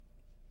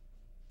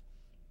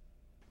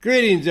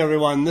Greetings,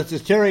 everyone. This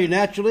is Terry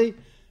Naturally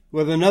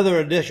with another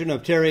edition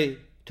of Terry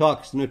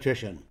Talks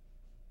Nutrition.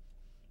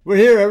 We're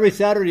here every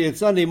Saturday and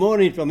Sunday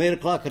morning from 8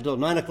 o'clock until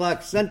 9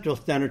 o'clock Central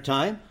Standard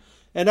Time,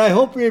 and I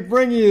hope we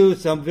bring you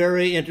some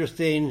very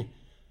interesting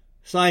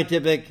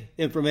scientific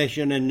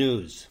information and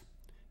news.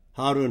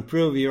 How to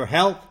improve your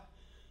health,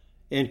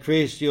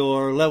 increase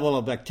your level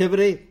of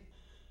activity,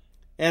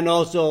 and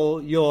also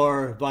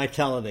your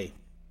vitality.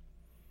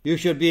 You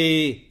should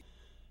be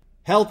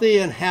healthy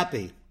and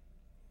happy.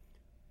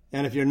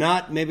 And if you're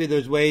not, maybe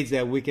there's ways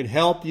that we can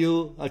help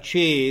you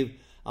achieve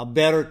a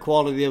better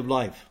quality of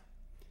life.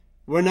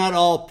 We're not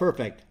all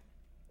perfect.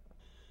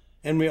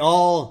 And we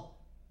all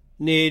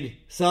need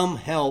some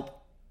help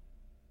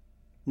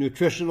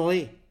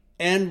nutritionally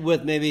and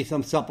with maybe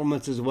some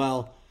supplements as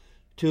well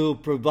to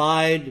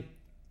provide,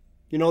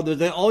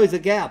 there's always a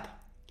gap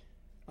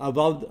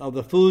of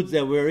the foods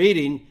that we're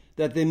eating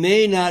that they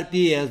may not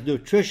be as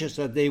nutritious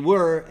as they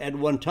were at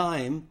one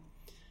time.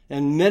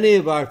 And many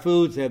of our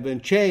foods have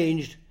been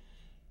changed.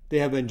 They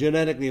have been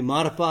genetically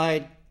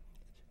modified,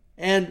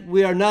 and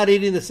we are not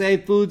eating the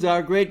same foods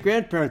our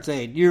great-grandparents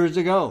ate years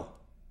ago.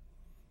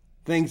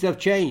 Things have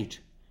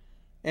changed,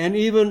 and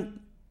even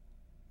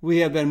we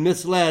have been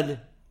misled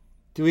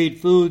to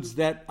eat foods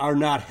that are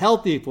not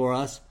healthy for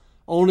us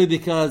only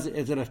because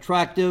it's an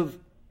attractive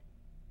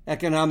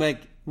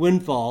economic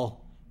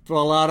windfall for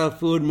a lot of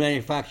food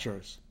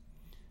manufacturers.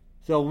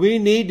 So we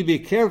need to be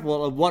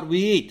careful of what we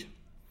eat,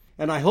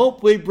 and I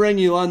hope we bring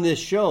you on this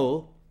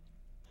show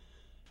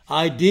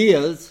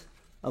ideas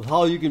of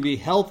how you can be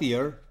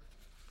healthier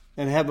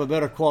and have a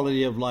better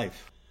quality of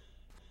life.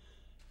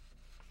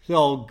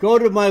 So go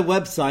to my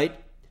website,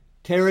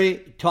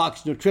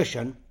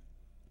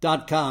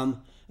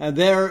 terrytalksnutrition.com, and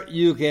there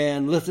you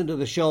can listen to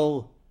the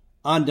show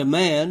on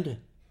demand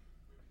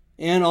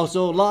and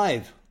also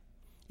live.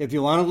 If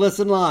you want to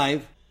listen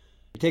live,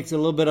 it takes a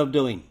little bit of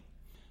doing.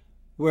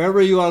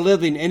 Wherever you are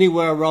living,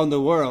 anywhere around the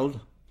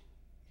world,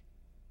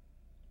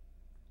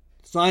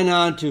 sign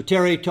on to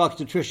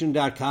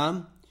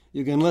terrytalksnutrition.com.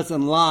 You can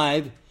listen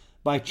live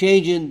by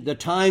changing the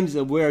times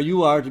of where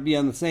you are to be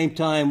on the same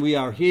time we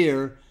are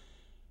here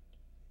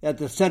at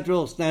the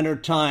Central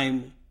Standard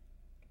Time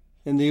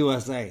in the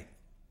USA.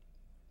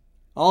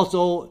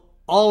 Also,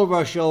 all of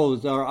our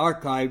shows are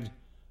archived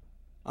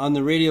on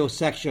the radio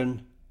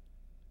section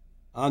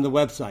on the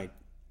website.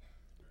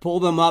 Pull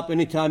them up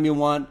anytime you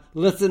want.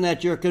 Listen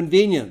at your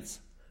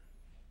convenience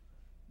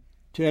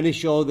to any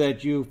show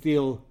that you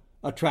feel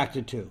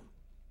attracted to.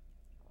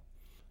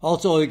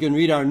 Also, you can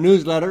read our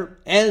newsletter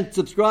and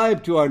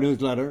subscribe to our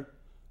newsletter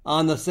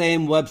on the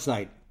same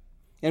website.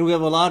 And we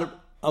have a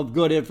lot of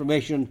good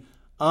information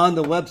on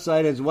the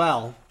website as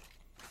well.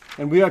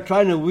 And we are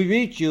trying to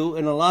reach you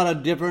in a lot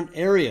of different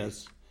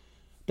areas.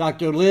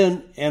 Dr.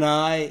 Lynn and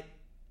I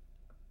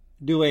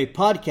do a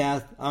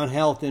podcast on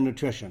health and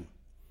nutrition.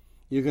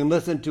 You can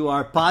listen to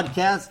our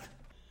podcast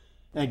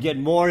and get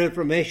more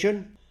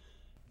information.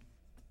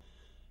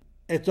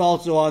 It's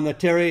also on the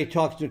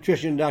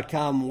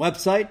terrytalksnutrition.com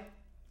website.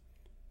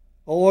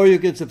 Or you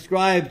can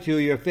subscribe to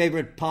your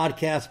favorite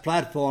podcast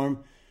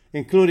platform,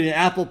 including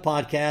Apple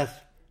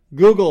Podcasts,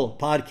 Google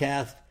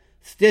Podcasts,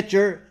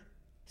 Stitcher,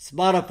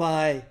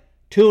 Spotify,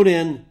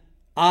 TuneIn,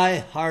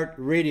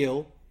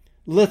 iHeartRadio,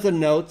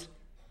 Listen Notes,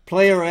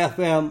 Player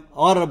FM,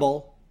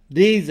 Audible,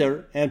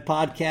 Deezer, and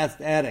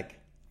Podcast Addict.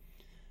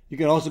 You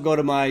can also go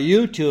to my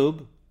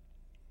YouTube.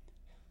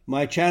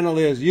 My channel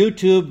is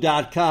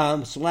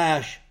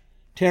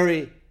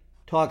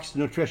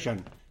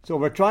youtube.com/TerryTalksNutrition. So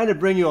we're trying to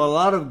bring you a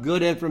lot of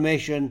good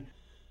information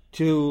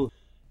to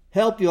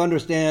help you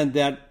understand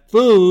that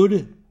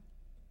food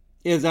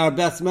is our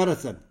best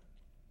medicine.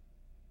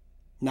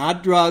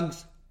 Not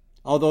drugs,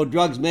 although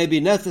drugs may be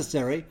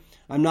necessary.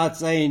 I'm not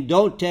saying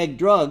don't take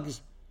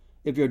drugs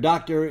if your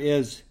doctor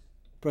is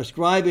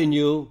prescribing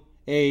you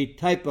a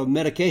type of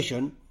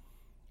medication.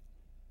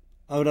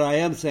 But I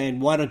am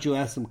saying, why don't you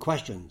ask some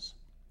questions?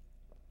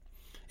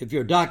 If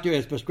your doctor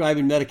is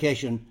prescribing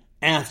medication,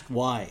 ask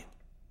why.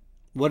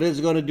 What is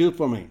it going to do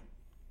for me?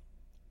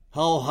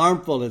 How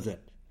harmful is it?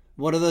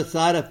 What are the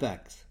side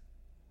effects?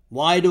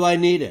 Why do I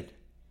need it?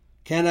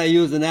 Can I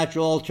use a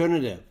natural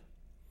alternative?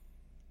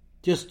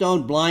 Just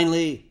don't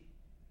blindly,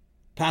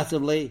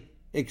 passively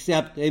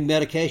accept a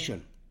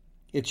medication.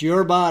 It's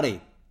your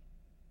body.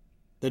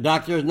 The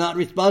doctor is not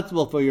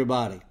responsible for your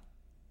body.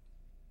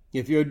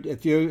 If you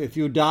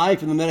die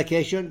from the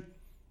medication,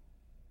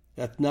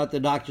 that's not the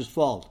doctor's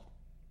fault.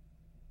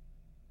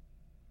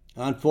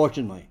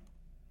 Unfortunately.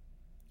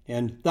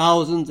 And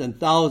thousands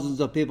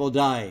of people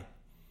die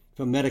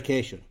from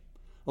medication.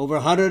 Over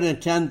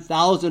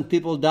 110,000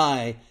 people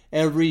die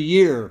every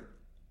year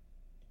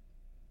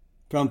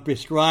from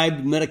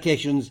prescribed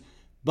medications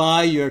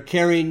by your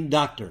caring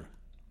doctor.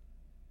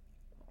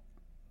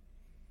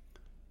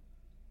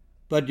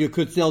 But you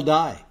could still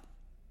die.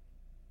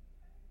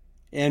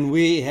 And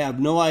we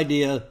have no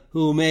idea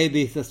who may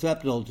be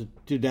susceptible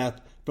to death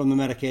from the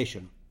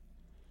medication.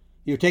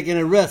 You're taking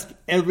a risk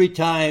every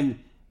time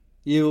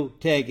you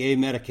take a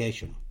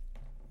medication.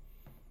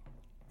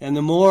 And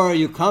the more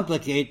you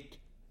complicate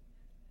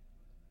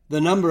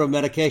the number of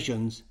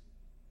medications,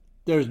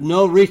 there's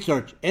no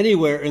research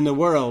anywhere in the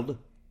world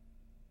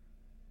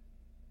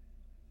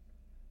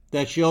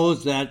that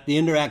shows that the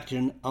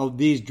interaction of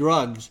these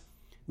drugs,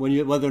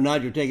 whether or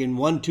not you're taking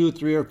 1, 2,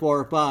 3, or 4,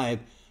 or 5,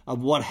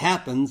 of what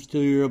happens to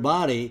your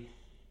body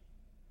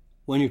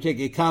when you take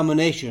a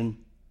combination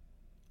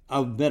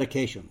of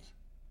medications.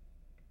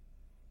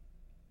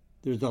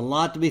 There's a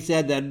lot to be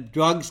said that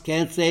drugs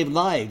can't save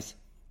lives,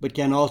 but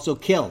can also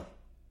kill.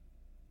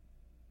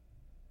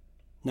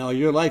 Now,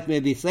 your life may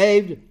be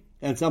saved,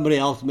 and somebody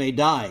else may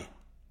die.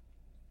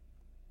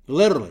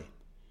 Literally.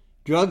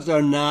 Drugs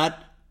are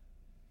not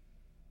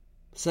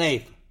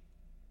safe.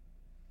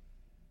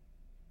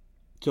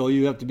 So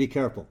you have to be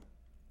careful.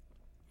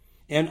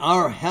 And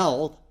our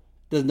health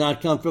does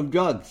not come from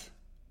drugs.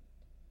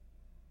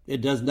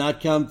 It does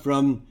not come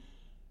from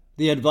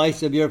the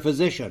advice of your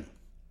physician.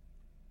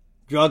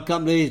 Drug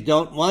companies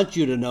don't want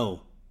you to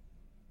know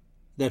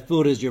that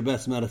food is your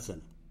best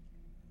medicine,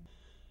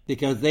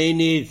 because they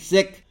need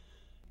sick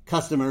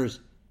customers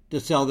to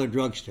sell their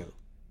drugs to.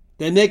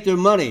 They make their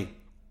money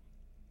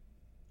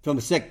from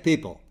sick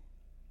people.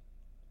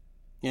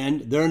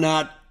 And they're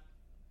not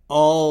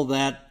all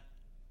that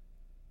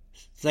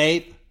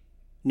safe,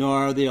 nor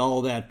are they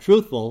all that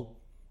truthful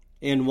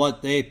in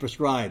what they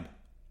prescribe.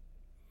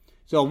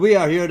 So we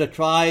are here to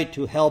try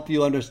to help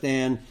you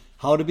understand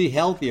how to be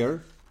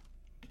healthier,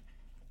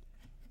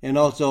 and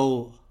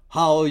also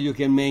how you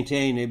can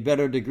maintain a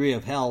better degree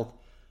of health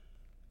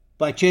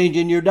by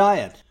changing your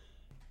diet,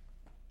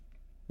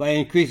 by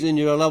increasing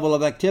your level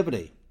of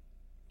activity,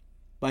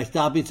 by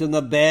stopping some of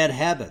the bad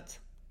habits.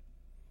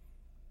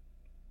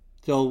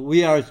 So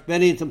we are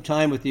spending some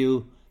time with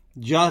you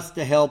just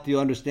to help you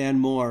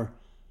understand more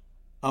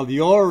of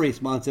your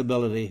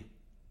responsibility,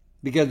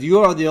 because you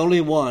are the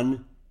only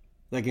one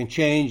that can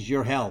change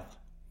your health.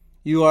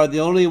 You are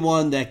the only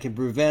one that can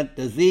prevent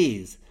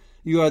disease.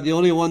 You are the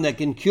only one that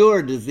can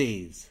cure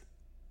disease.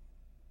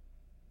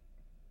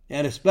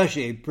 And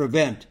especially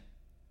prevent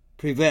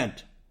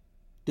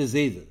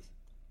diseases.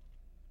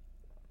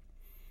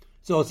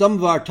 So some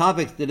of our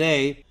topics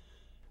today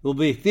will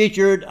be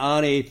featured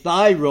on a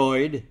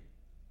thyroid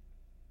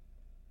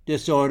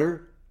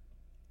disorder.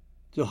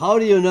 So how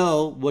do you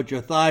know what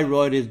your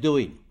thyroid is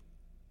doing?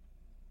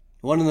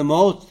 One of the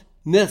most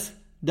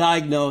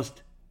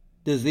misdiagnosed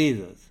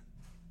diseases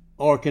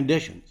or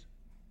conditions.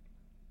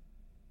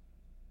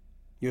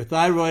 Your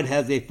thyroid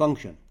has a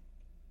function.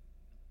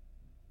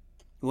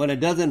 When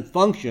it doesn't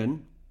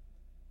function,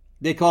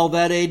 they call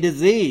that a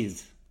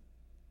disease.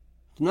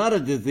 It's not a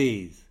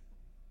disease.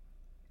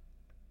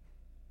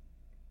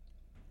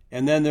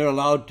 And then they're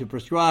allowed to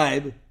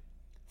prescribe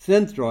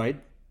Synthroid,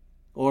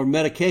 or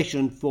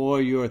medication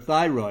for your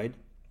thyroid.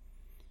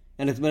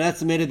 And it's been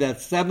estimated that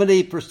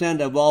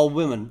 70% of all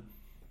women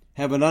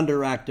have an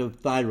underactive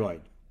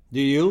thyroid. Do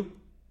you?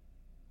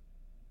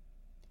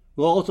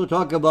 We'll also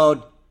talk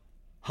about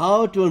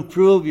how to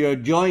improve your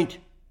joint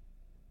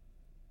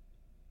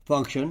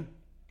function,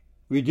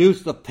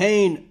 reduce the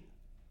pain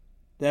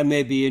that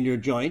may be in your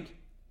joint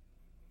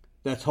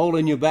that's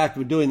holding you back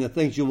from doing the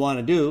things you want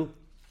to do.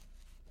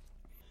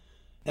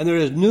 And there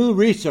is new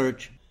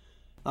research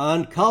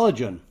on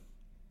collagen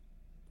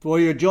for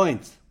your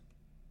joints.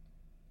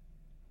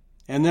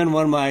 And then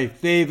one of my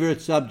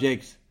favorite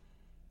subjects,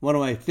 one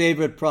of my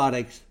favorite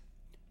products,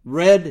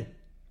 red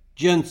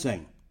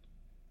ginseng,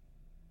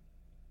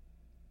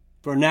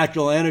 for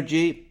natural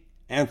energy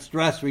and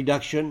stress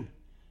reduction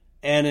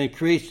and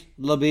increased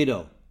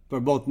libido for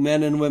both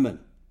men and women.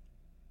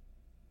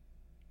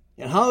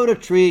 And how to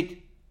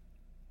treat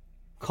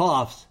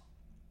coughs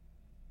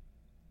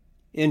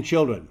in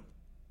children.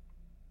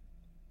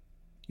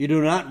 You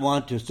do not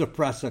want to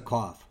suppress a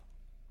cough.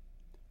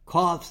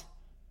 Coughs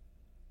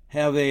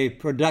have a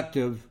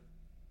productive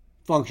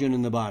function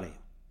in the body,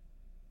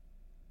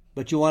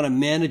 but you want to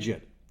manage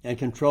it and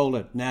control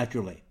it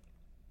naturally.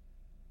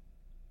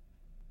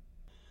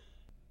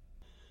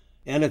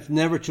 And it's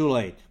never too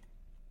late.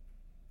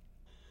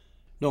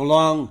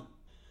 I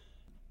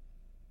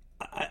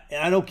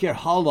don't care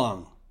how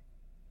long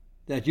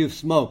that you've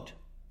smoked,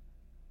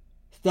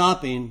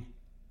 stopping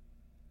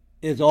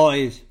is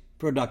always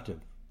productive.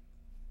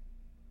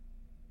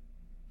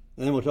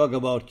 And then we'll talk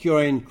about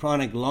curing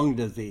chronic lung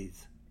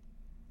disease.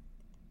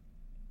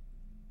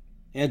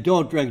 And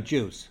don't drink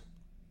juice.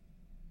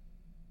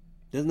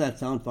 Doesn't that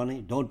sound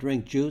funny? Don't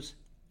drink juice.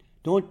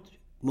 Don't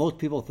most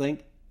people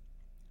think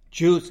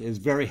juice is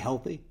very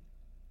healthy?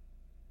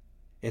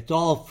 It's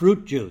all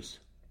fruit juice.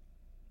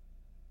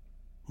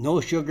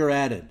 No sugar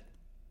added.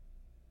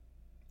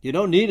 You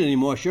don't need any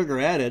more sugar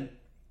added.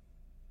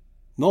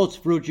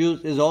 Most fruit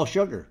juice is all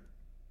sugar.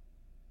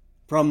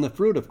 From the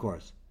fruit, of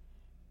course.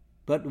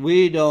 But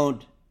we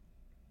don't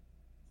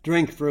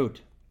drink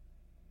fruit.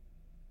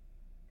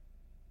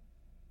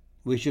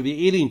 We should be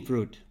eating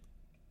fruit.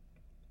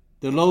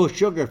 The low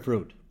sugar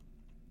fruit.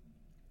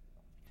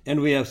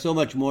 And we have so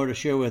much more to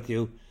share with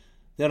you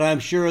that I'm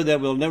sure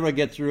that we'll never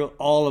get through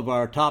all of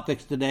our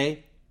topics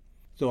today.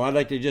 So I'd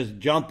like to just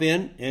jump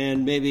in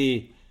and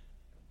maybe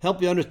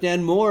help you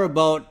understand more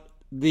about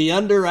the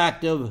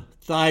underactive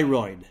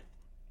thyroid.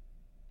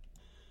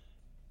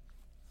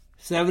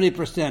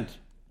 70%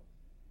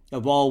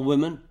 of all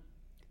women,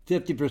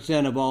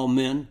 50% of all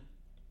men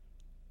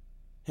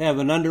have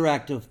an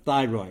underactive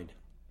thyroid.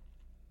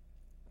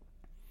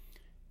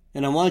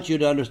 And I want you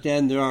to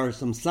understand there are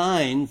some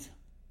signs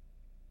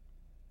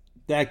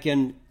that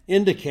can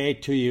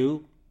indicate to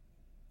you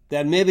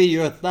that maybe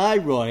your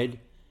thyroid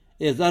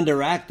is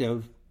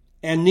underactive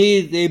and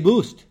needs a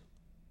boost.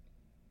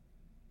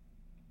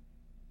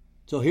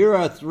 So here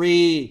are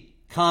 3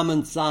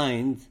 common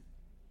signs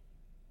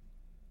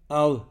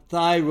of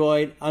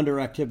thyroid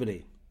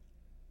underactivity.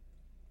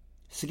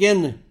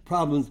 Skin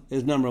problems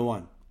is number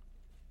 1.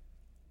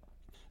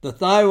 The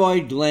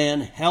thyroid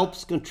gland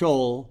helps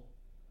control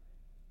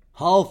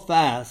how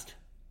fast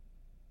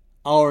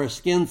our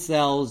skin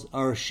cells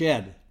are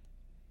shed.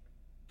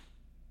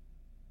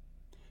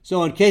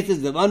 So in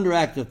cases of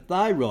underactive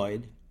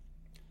thyroid,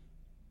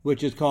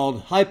 which is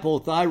called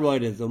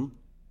hypothyroidism,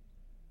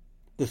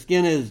 the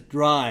skin is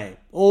dry,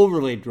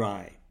 overly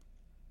dry,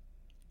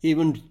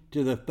 even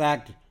to the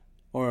fact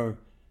or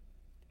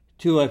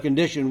to a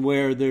condition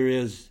where there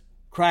is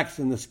cracks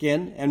in the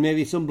skin and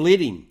maybe some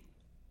bleeding.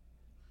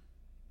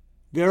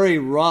 Very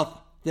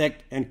rough,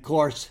 thick, and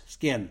coarse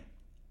skin.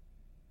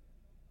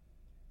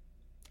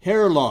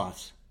 Hair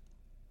loss,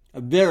 a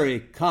very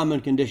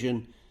common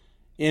condition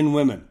in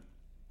women.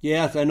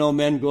 Yes, I know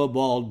men go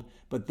bald,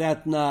 but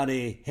that's not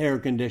a hair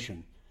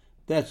condition.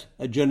 That's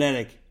a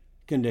genetic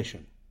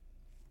condition.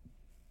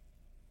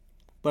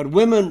 But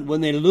women,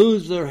 when they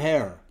lose their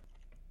hair,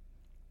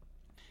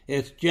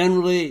 it's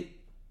generally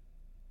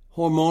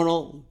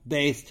hormonal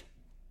based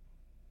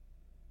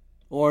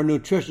or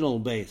nutritional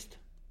based.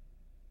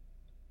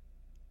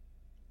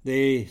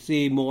 They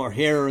see more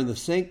hair in the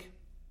sink.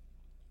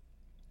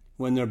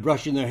 When they're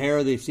brushing their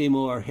hair, they see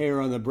more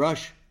hair on the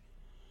brush.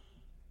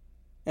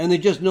 And they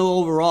just know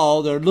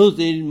overall they're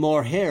losing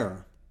more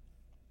hair.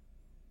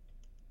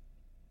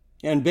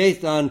 And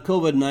based on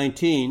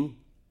COVID-19,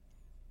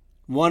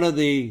 one of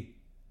the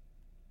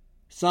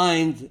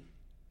signs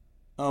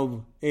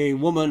of a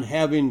woman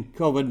having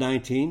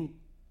COVID-19,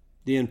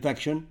 the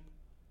infection,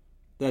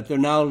 that they're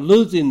now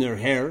losing their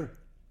hair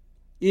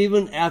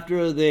even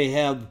after they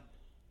have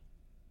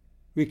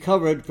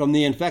recovered from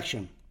the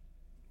infection.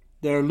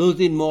 They're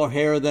losing more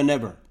hair than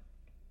ever.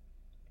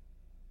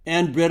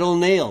 And brittle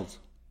nails.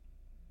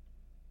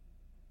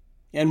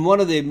 And one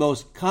of the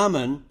most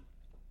common,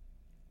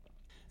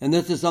 and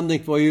this is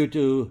something for you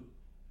to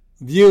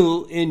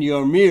view in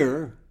your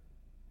mirror,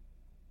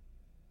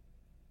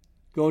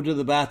 go to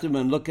the bathroom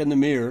and look in the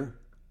mirror,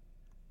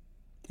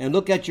 and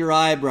look at your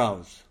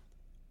eyebrows.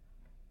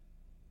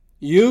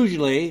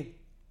 Usually,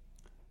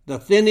 the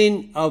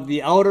thinning of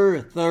the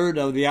outer third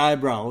of the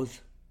eyebrows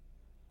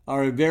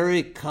are a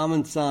very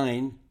common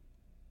sign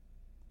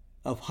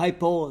of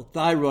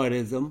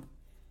hypothyroidism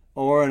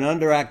or an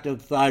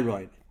underactive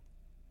thyroid.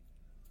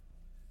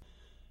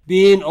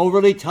 Being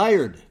overly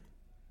tired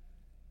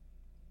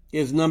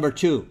is number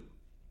 2.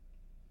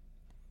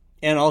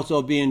 And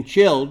also being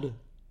chilled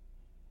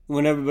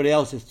when everybody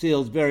else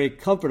feels very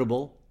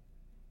comfortable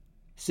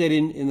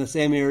sitting in the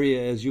same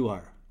area as you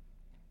are.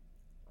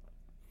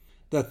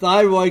 The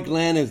thyroid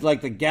gland is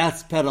like the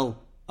gas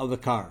pedal of the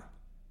car.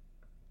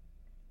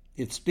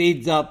 It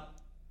speeds up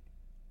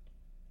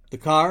the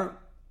car,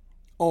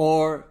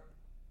 or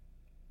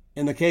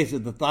in the case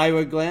of the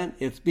thyroid gland,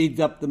 it speeds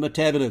up the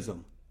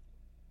metabolism.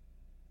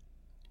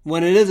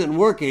 When it isn't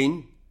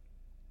working,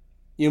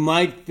 you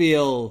might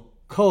feel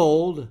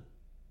cold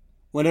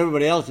when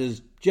everybody else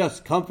is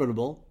just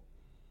comfortable.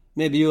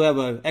 Maybe you have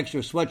an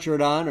extra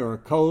sweatshirt on or a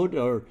coat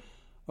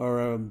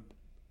or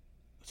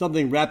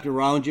something wrapped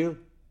around you.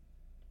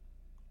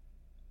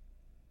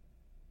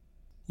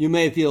 You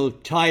may feel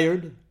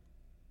tired.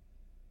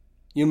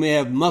 You may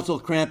have muscle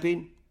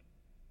cramping.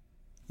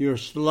 You're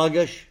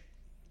sluggish,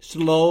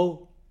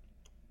 slow,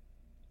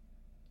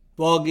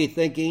 foggy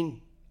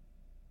thinking,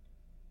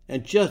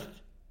 and just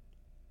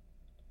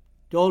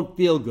don't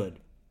feel good.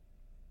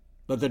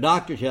 But the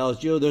doctor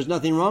tells you there's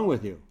nothing wrong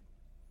with you.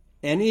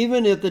 And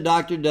even if the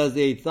doctor does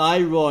a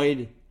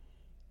thyroid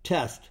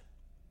test,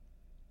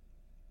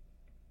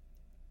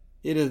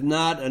 it is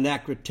not an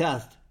accurate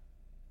test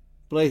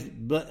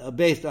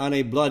based on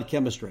a blood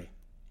chemistry.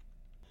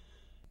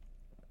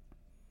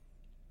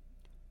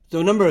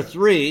 So number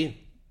 3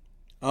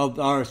 of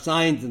our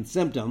signs and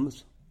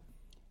symptoms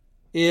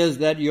is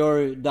that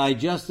your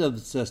digestive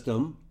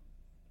system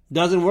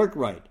doesn't work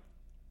right.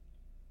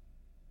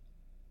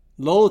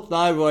 Low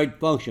thyroid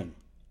function.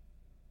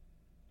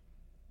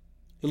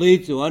 It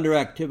leads to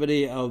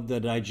underactivity of the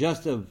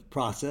digestive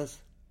process.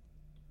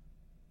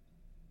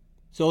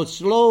 So it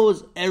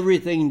slows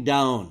everything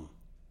down,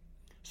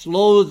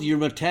 slows your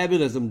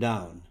metabolism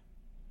down.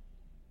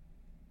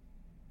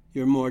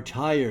 You're more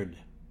tired.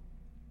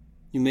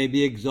 You may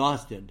be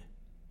exhausted.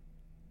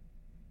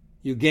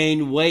 You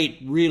gain weight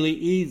really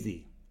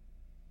easy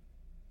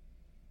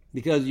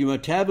because your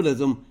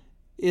metabolism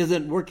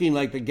isn't working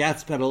like the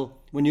gas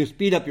pedal. When you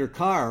speed up your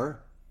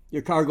car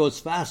goes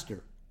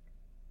faster.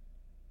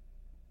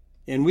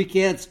 And we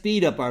can't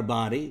speed up our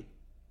body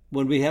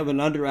when we have an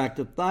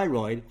underactive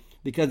thyroid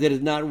because it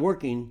is not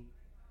working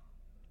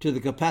to the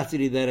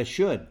capacity that it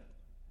should.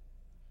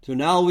 So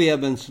now we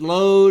have been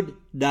slowed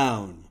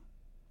down,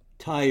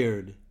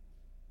 tired.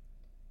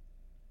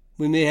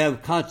 We may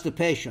have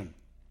constipation,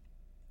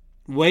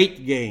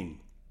 weight gain,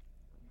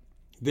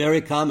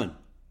 very common,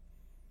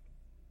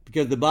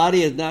 because the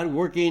body is not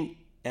working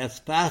as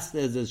fast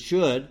as it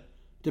should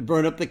to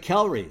burn up the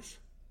calories.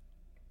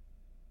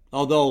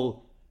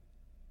 Although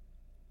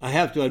I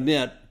have to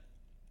admit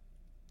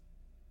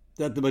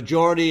that the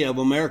majority of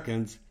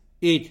Americans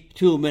eat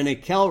too many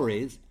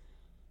calories,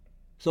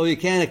 so you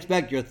can't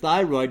expect your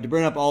thyroid to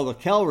burn up all the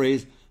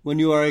calories when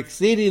you are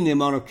exceeding the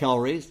amount of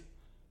calories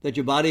that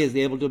your body is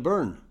able to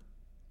burn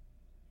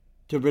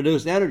to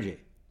produce energy.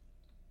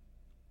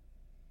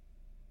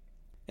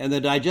 And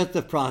the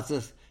digestive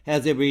process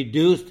has a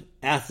reduced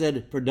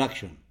acid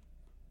production.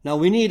 Now,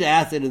 we need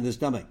acid in the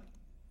stomach.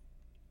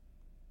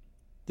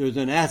 There's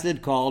an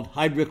acid called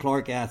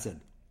hydrochloric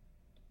acid,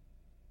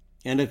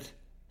 and it's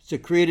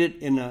secreted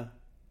in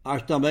our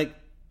stomach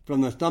from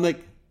the stomach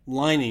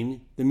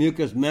lining. The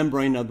mucous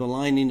membrane of the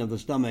lining of the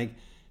stomach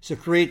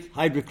secretes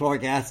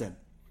hydrochloric acid.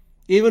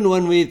 Even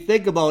when we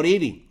think about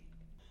eating,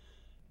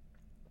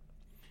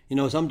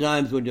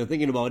 sometimes when you're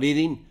thinking about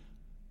eating,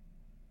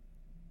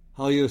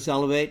 how you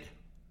salivate,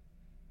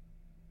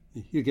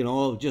 you can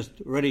all just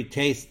already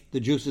taste the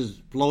juices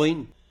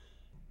flowing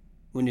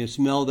when you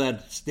smell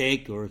that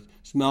steak or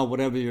smell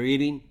whatever you're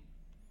eating.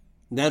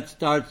 That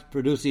starts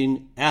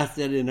producing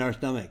acid in our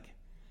stomach.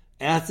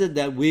 Acid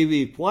that we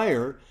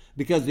require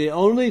because the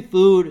only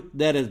food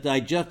that is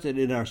digested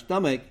in our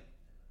stomach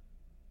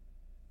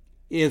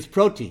is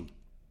protein.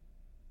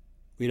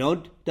 We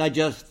don't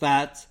digest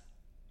fats.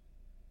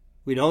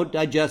 We don't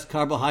digest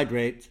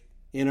carbohydrates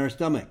in our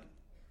stomach.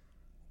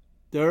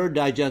 They're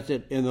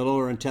digested in the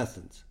lower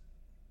intestines.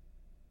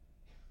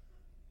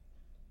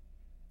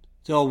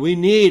 So we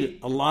need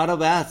a lot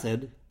of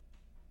acid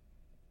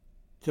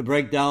to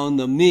break down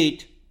the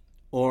meat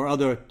or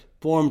other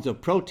forms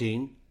of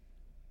protein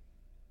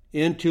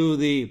into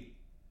the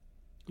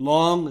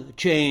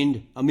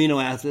long-chained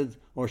amino acids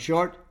or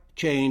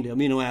short-chained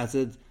amino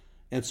acids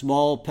and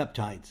small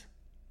peptides,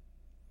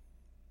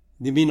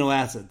 the amino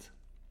acids.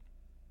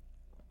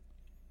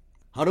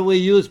 How do we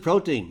use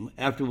protein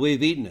after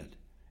we've eaten it?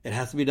 It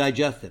has to be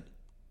digested.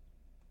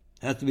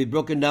 It has to be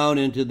broken down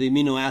into the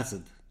amino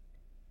acids.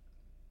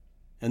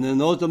 And then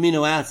those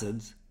amino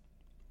acids,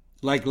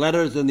 like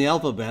letters in the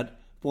alphabet,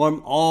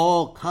 form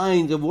all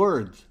kinds of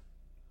words.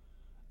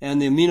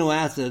 And the amino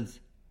acids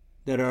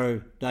that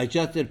are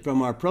digested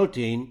from our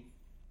protein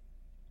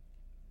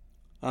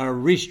are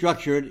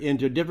restructured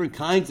into different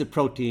kinds of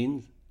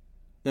proteins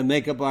that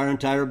make up our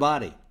entire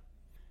body.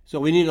 So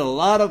we need a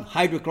lot of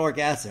hydrochloric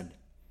acid.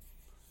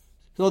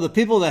 So the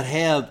people that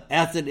have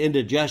acid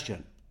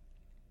indigestion,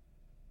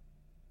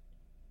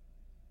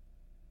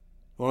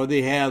 or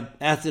they have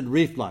acid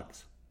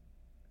reflux,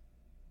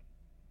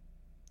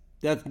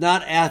 that's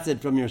not acid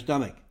from your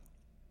stomach.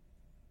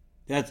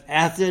 That's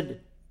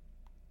acid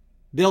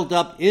built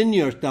up in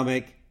your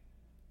stomach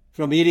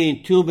from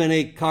eating too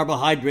many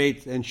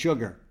carbohydrates and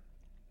sugar.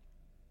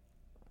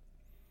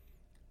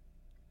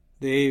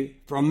 They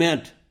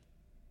ferment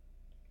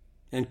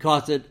and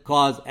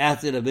cause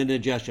acid of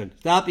indigestion.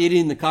 Stop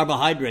eating the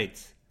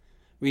carbohydrates.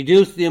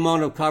 Reduce the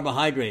amount of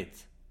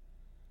carbohydrates,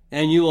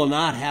 and you will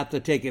not have to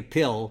take a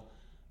pill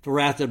for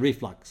acid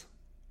reflux.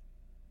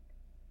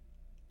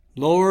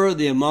 Lower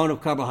the amount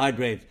of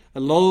carbohydrates. A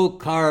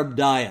low-carb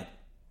diet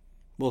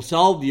will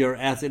solve your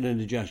acid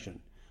indigestion,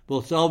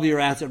 will solve your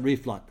acid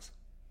reflux.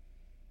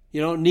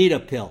 You don't need a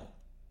pill.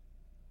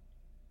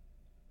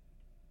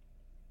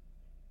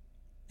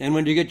 And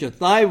when you get your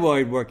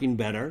thyroid working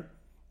better,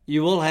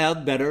 you will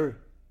have better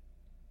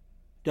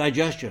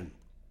digestion.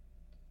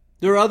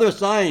 There are other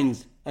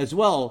signs as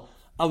well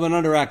of an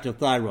underactive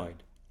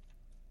thyroid.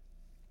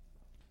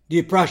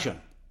 Depression,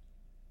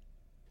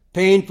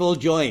 painful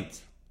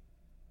joints,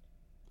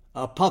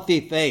 a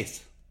puffy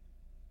face,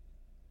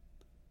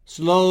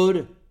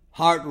 slowed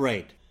heart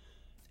rate.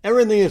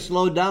 Everything is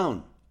slowed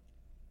down.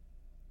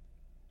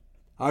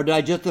 Our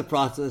digestive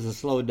process is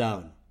slowed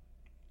down.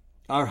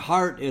 Our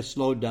heart is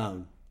slowed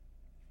down.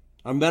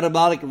 Our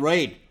metabolic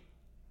rate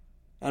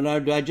and our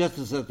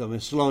digestive system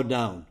is slowed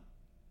down.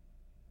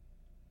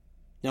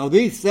 Now,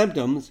 these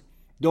symptoms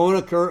don't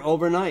occur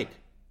overnight.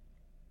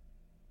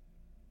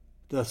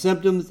 The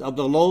symptoms of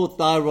the low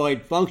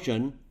thyroid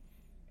function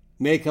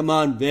may come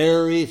on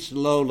very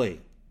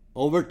slowly,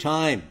 over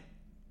time,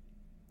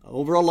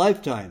 over a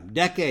lifetime,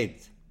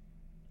 decades,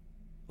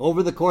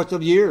 over the course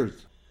of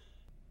years.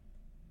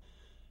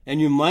 And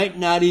you might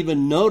not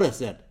even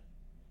notice it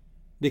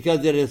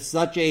because it is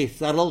such a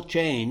subtle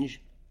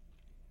change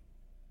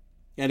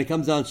and it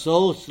comes on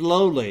so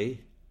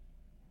slowly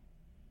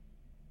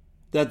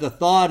that the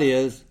thought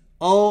is,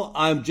 oh,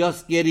 I'm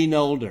just getting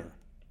older.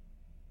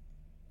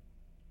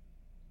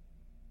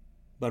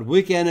 But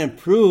we can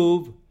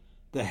improve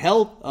the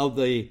health of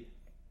the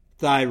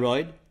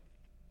thyroid.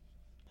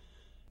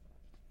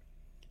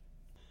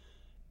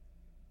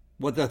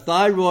 What the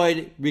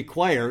thyroid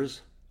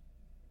requires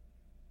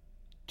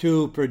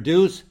to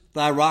produce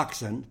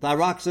thyroxine.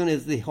 Thyroxine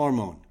is the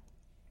hormone.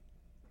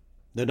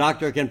 The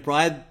doctor can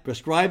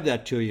prescribe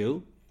that to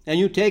you, and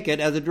you take it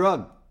as a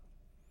drug.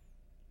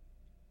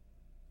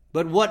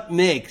 But what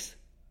makes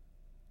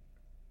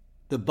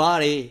the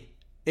body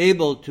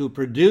able to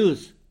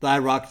produce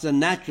thyroxine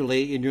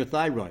naturally in your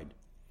thyroid?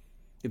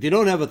 If you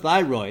don't have a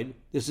thyroid,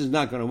 this is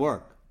not going to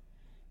work,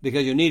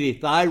 because you need a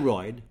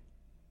thyroid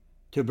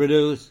to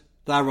produce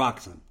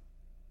thyroxine.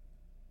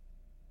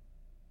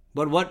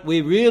 But what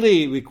we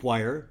really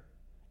require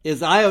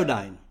is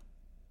iodine.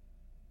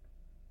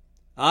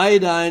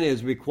 Iodine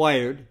is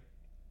required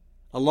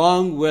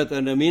along with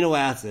an amino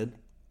acid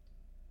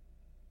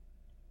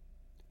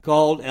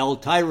called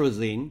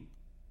L-tyrosine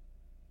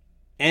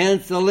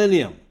and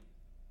selenium.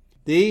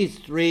 These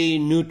three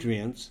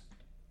nutrients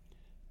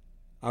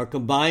are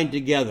combined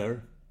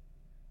together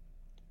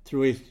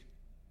through a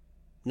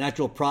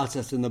natural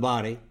process in the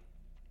body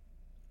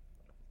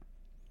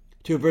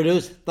to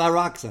produce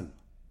thyroxine.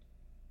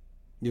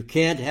 You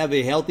can't have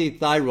a healthy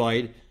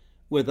thyroid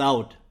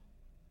without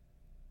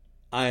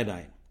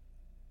iodine.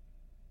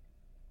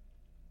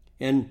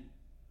 And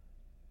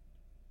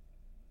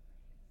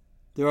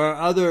there are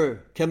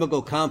other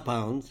chemical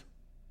compounds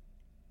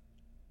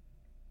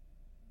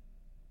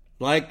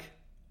like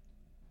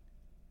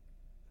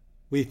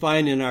we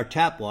find in our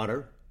tap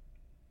water,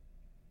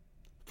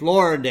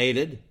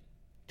 fluoridated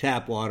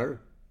tap water,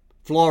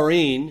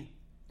 fluorine,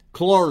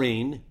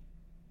 chlorine,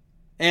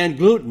 and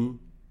gluten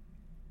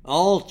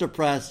all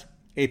suppress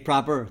a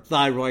proper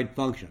thyroid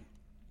function.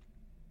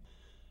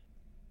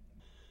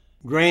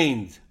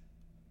 Grains.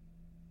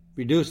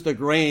 Reduce the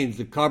grains,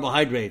 the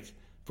carbohydrates,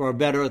 for a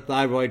better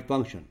thyroid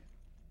function.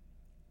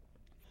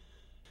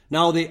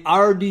 Now the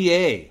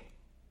RDA,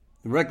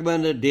 the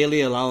recommended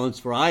daily allowance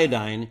for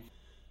iodine,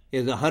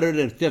 is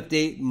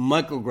 150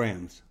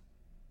 micrograms,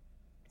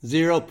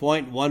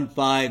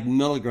 0.15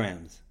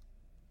 milligrams.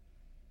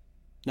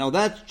 Now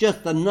that's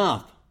just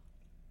enough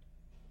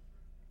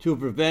to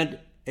prevent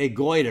a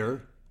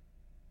goiter.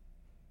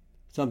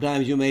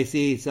 Sometimes you may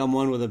see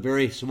someone with a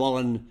very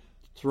swollen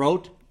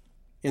throat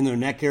in their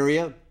neck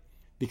area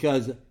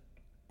because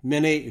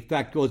in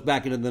fact, goes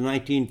back into the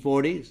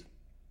 1940s,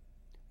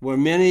 where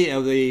many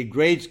of the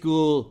grade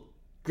school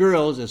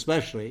girls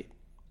especially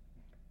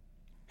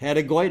had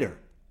a goiter.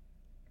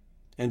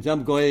 And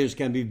some goiters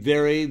can be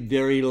very,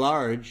 very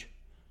large,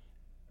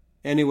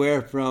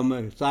 anywhere from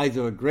the size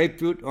of a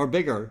grapefruit or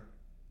bigger.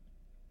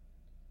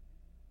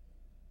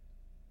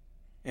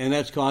 And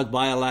that's caused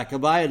by a lack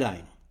of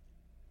iodine.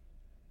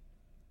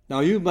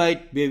 Now you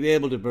might be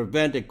able to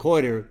prevent a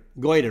goiter,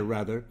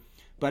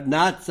 but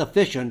not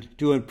sufficient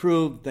to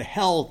improve the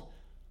health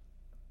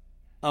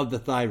of the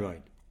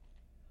thyroid.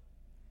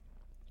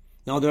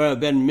 Now there have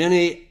been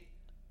many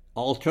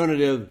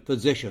alternative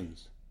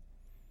physicians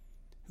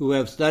who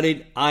have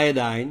studied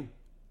iodine,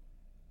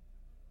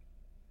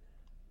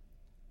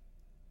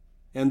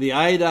 and the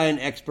iodine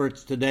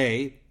experts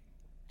today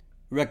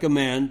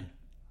recommend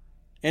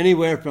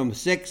anywhere from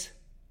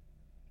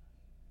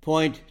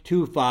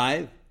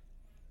 6.25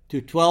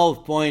 to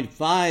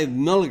 12.5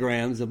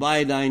 milligrams of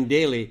iodine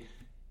daily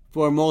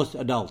for most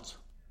adults.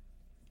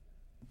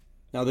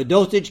 Now the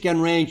dosage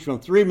can range from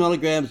 3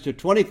 milligrams to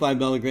 25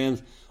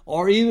 milligrams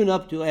or even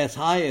up to as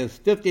high as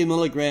 50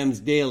 milligrams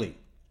daily.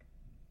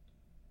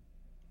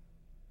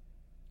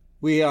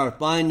 We are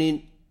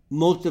finding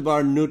most of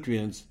our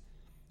nutrients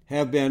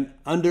have been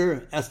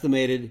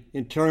underestimated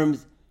in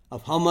terms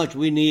of how much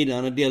we need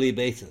on a daily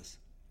basis.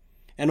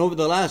 And over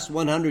the last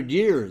 100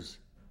 years,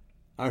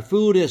 our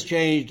food has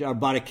changed, our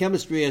body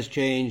chemistry has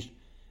changed,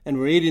 and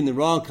we're eating the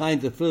wrong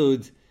kinds of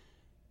foods,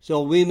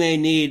 so we may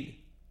need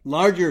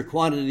larger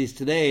quantities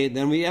today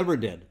than we ever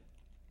did.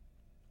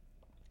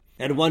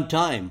 At one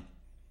time,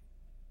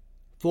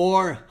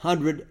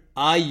 400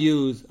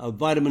 IUs of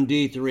vitamin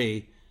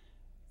D3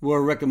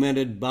 were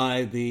recommended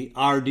by the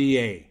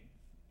RDA,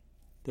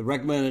 the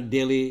recommended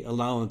daily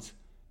allowance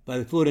by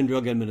the Food and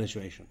Drug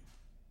Administration.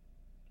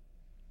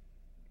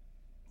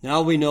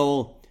 Now we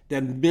know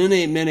that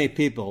many, many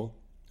people,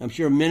 I'm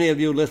sure many of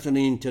you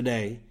listening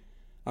today,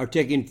 are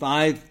taking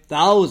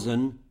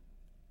 5,000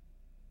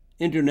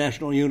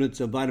 international units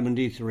of vitamin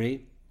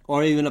D3,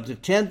 or even up to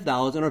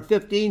 10,000 or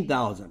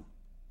 15,000.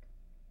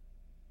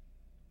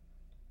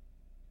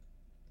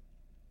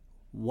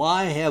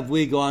 Why have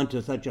we gone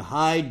to such a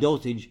high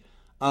dosage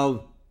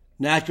of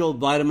natural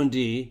vitamin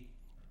D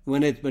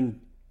when it's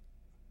been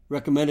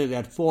recommended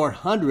at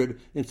 400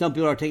 and some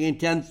people are taking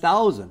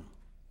 10,000?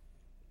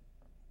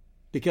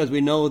 Because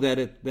we know that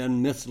it's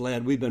been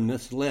misled. We've been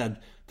misled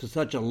for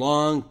such a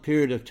long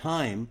period of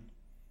time.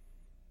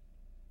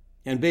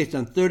 And based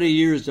on 30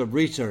 years of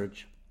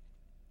research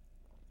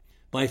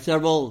by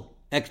several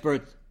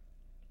experts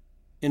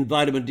in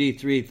vitamin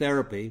D3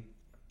 therapy,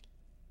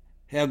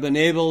 have been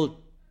able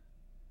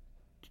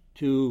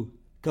to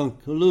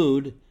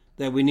conclude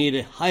that we need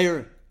a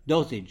higher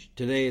dosage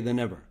today than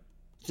ever.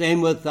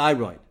 Same with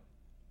thyroid.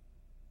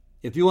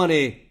 If you want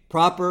a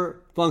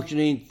proper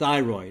functioning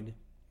thyroid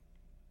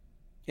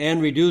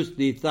and reduce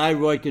the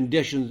thyroid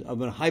conditions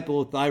of a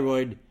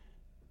hypothyroid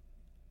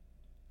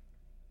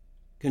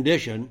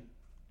condition,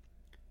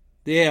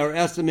 they are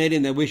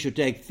estimating that we should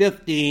take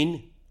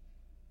 15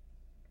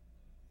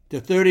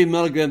 to 30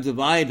 milligrams of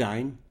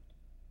iodine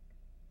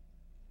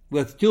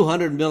with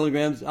 200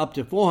 milligrams up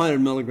to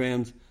 400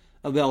 milligrams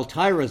of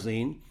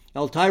L-tyrosine.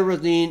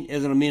 L-tyrosine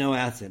is an amino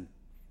acid.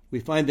 We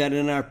find that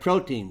in our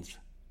proteins.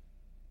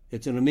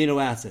 It's an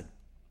amino acid.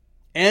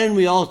 And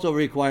we also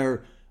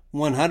require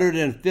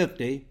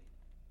 150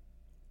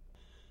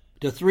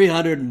 to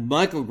 300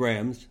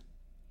 micrograms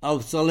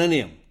of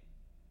selenium.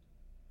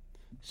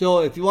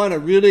 So if you want a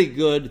really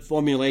good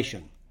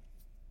formulation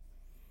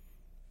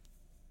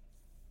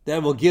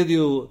that will give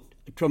you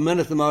a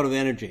tremendous amount of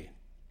energy,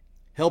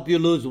 help you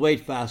lose weight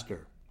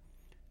faster,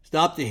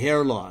 stop the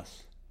hair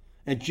loss,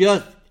 and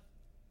just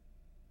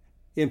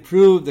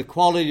improve the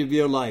quality of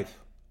your life,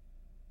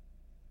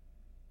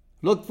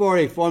 look for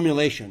a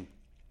formulation.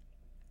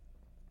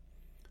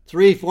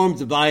 3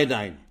 forms of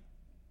iodine.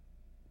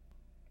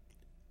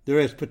 There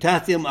is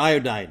potassium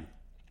iodide.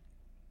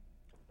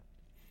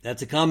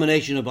 That's a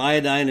combination of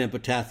iodine and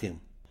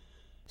potassium.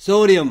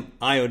 Sodium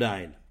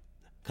iodide,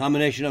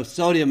 combination of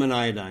sodium and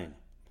iodine.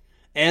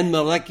 And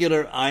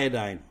molecular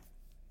iodine.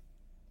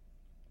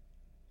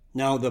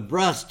 Now, the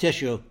breast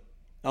tissue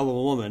of a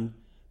woman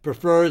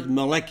prefers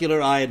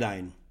molecular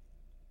iodine.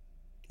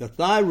 The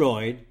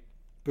thyroid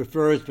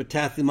prefers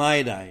potassium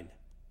iodide.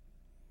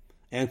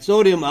 And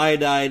sodium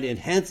iodide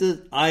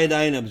enhances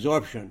iodine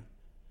absorption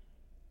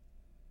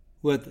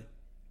with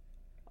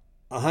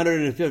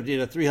 150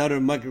 to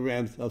 300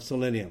 micrograms of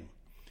selenium.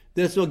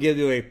 This will give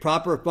you a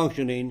proper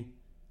functioning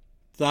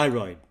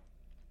thyroid.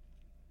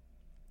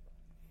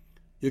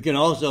 You can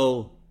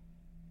also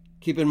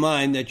keep in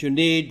mind that you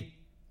need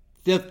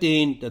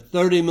 15 to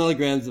 30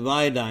 milligrams of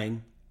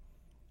iodine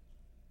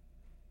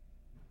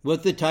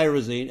with the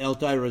tyrosine,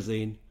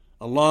 L-tyrosine,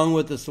 along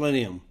with the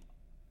selenium.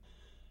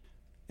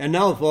 And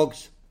now,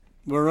 folks,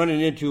 we're running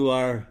into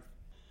our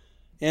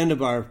end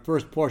of our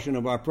first portion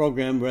of our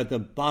program. We're at the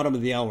bottom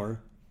of the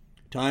hour.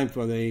 Time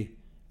for the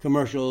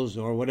commercials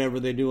or whatever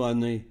they do on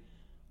the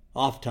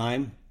off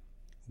time.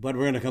 But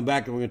we're going to come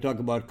back and we're going to talk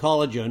about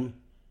collagen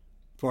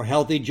for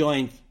healthy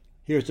joints.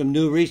 Here's some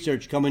new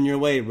research coming your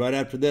way right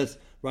after this,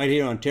 right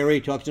here on Terry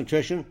Talks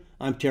Nutrition.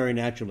 I'm Terry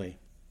Naturally.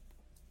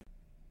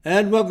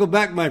 And welcome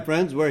back, my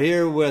friends. We're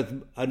here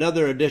with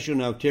another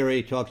edition of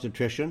Terry Talks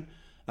Nutrition.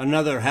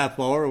 Another half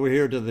hour. We're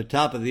here to the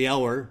top of the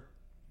hour.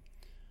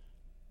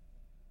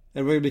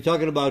 And we're going to be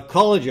talking about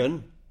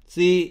collagen,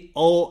 Collagen,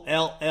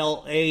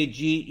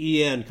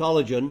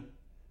 collagen.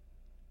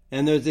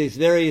 And there's this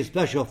very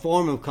special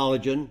form of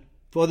collagen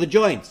for the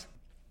joints.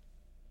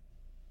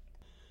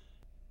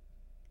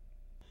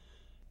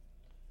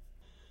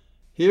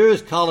 Here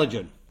is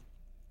collagen.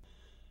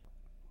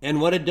 And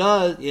what it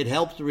does, it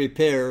helps to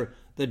repair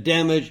the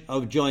damage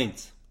of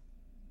joints.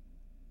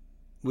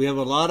 We have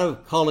a lot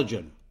of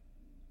collagen.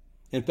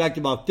 In fact,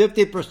 about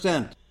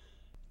 50%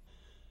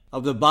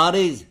 of the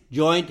body's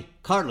joint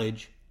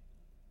cartilage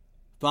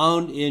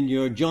found in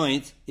your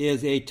joints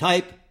is a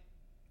type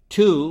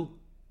 2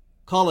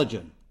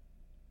 collagen.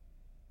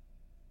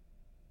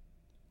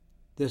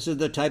 This is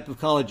the type of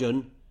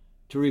collagen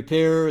to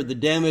repair the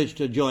damage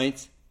to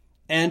joints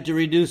and to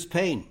reduce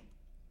pain.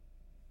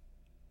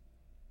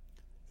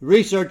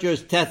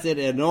 Researchers tested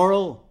an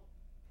oral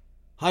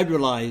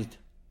hydrolyzed,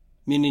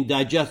 meaning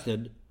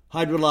digested.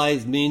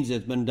 Hydrolyzed means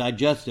it's been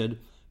digested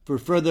for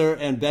further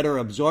and better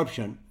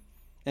absorption.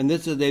 And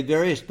this is a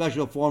very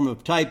special form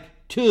of type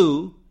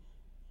 2.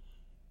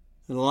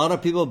 And a lot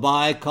of people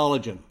buy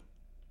collagen.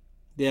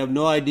 They have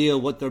no idea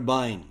what they're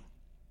buying.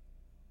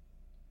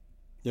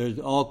 There's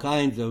all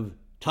kinds of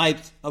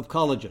types of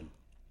collagen.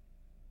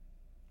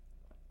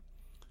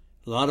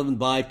 A lot of them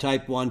buy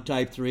type 1,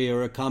 type 3,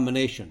 or a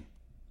combination.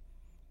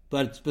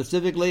 But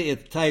specifically,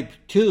 it's type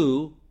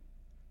 2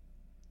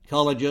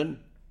 collagen.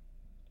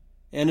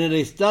 And in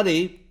a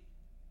study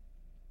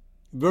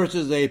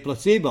versus a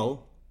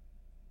placebo,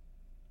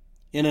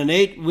 in an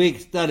 8-week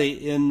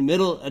study in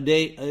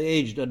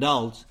middle-aged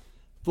adults,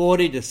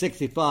 40 to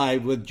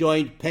 65, with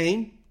joint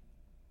pain,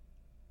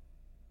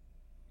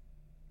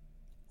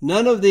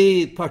 none of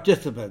the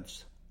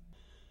participants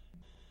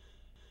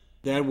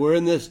that were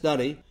in this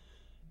study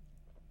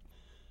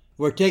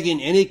were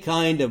taking any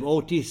kind of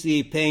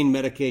OTC pain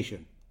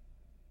medication.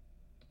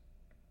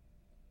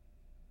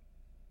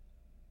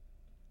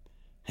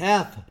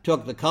 Half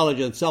took the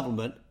collagen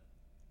supplement,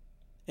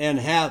 and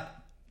half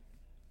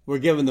were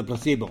given the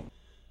placebo.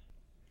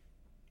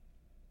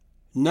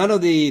 None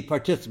of the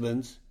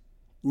participants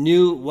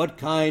knew what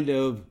kind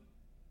of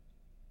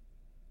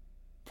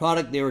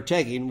product they were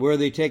taking. Were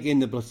they taking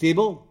the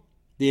placebo?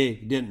 They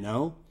didn't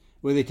know.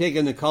 Were they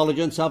taking the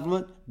collagen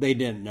supplement? They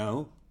didn't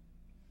know.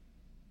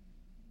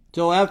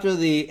 So after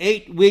the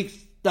 8-week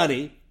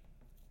study,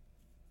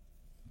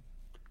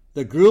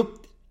 the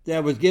group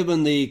that was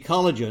given the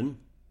collagen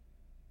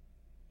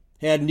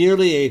had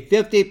nearly a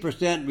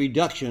 50%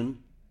 reduction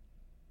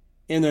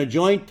in their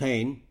joint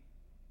pain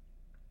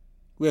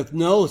with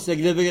no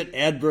significant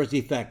adverse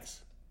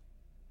effects.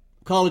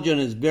 Collagen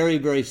is very,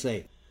 very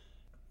safe.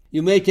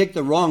 You may take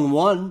the wrong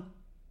one,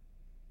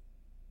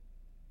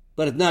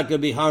 but it's not going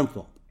to be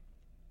harmful.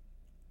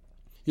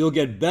 You'll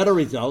get better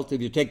results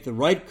if you take the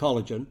right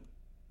collagen,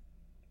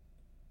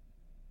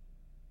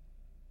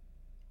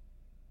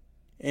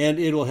 and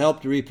it will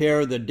help to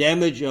repair the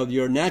damage of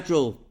your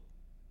natural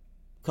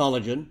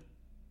collagen,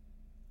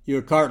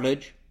 your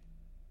cartilage.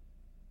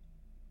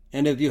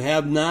 And if you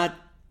have not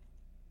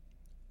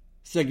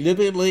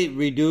significantly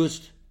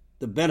reduced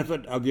the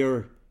benefit of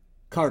your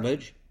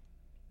cartilage,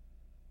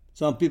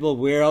 some people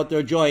wear out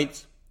their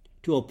joints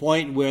to a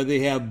point where they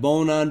have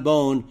bone on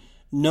bone,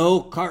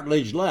 no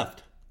cartilage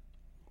left.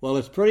 Well,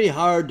 it's pretty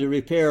hard to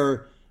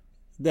repair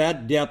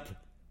that depth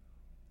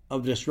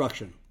of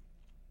destruction.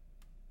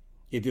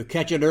 If you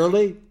catch it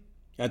early,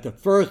 at the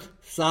first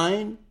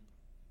sign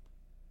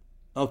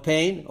of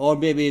pain, or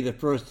maybe the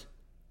first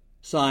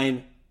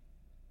sign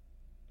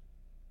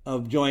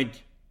of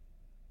joint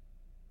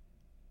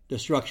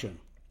destruction,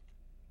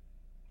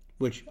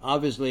 which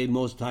obviously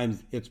most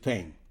times it's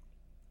pain.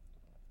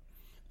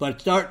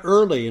 But start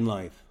early in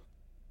life.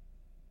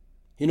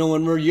 You know,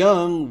 when we're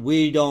young,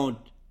 we don't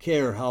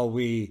care how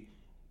we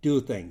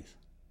do things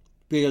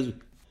because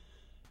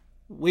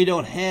we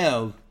don't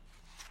have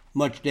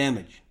much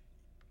damage.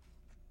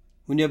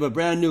 When you have a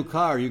brand new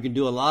car, you can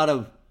do a lot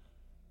of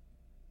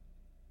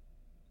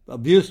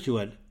abuse to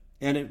it,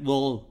 and it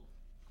will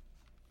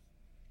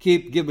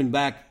keep giving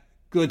back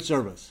good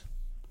service.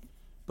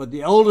 But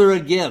the older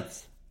it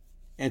gets,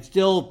 and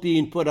still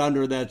being put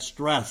under that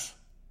stress,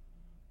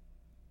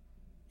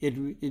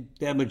 it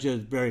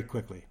damages very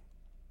quickly.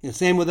 And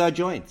same with our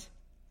joints.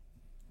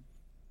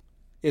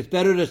 It's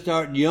better to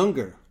start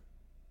younger.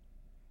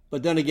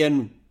 But then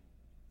again,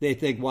 they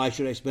think, why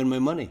should I spend my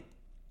money?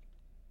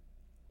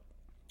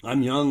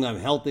 I'm young, I'm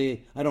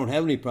healthy, I don't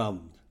have any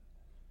problems.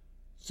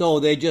 So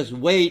they just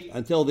wait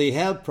until they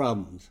have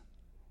problems.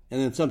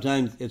 And then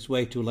sometimes it's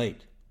way too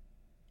late.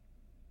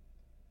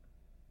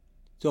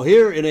 So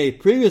here in a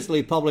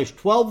previously published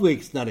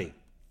 12-week study,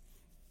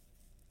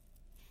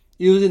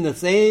 using the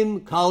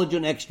same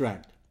collagen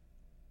extract,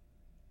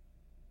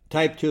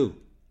 type 2,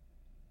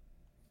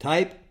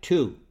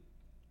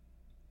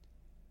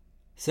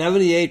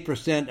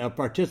 78% of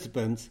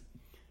participants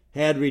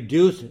had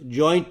reduced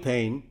joint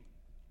pain.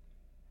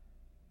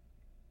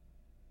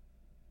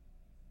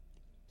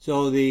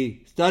 So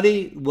the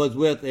study was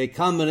with a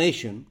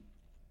combination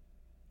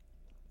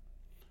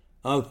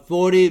of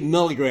 40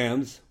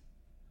 milligrams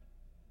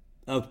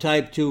of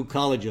type 2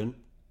 collagen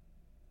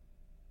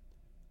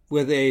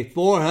with a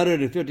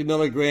 450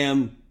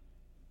 milligram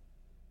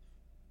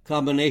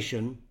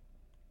combination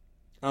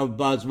of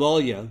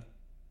boswellia,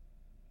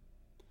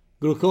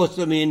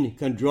 glucosamine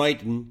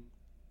chondroitin,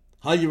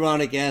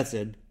 hyaluronic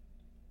acid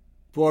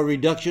for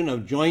reduction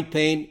of joint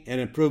pain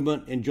and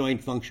improvement in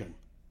joint function.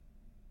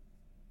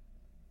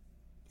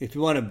 If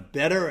you want a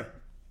better,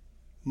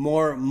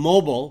 more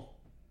mobile,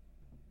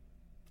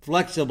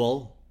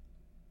 flexible,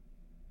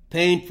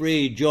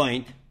 pain-free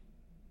joint,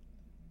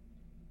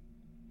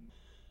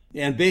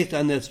 and based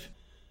on this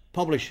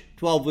published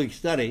 12-week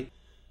study,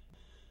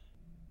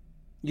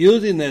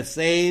 using the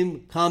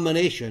same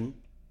combination,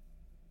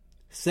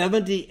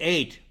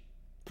 78%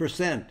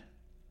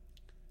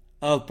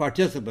 of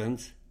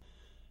participants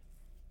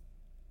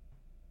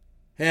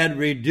had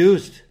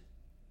reduced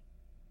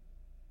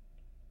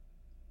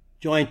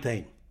joint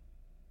pain.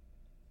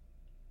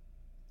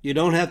 You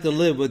don't have to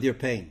live with your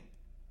pain.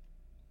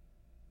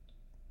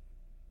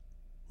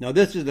 Now,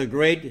 this is a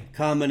great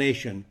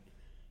combination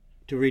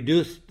to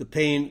reduce the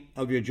pain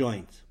of your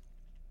joints.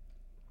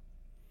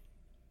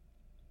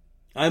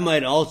 I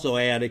might also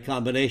add a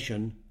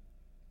combination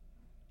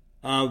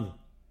of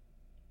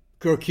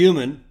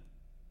curcumin,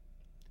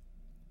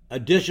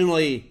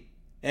 additionally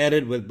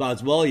added with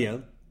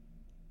boswellia,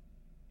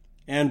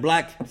 and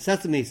black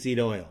sesame seed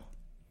oil.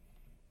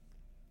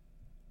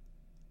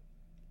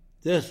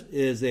 This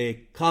is a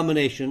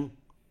combination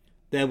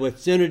that would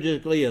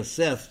synergistically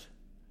assist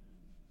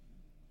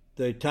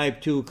the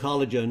type 2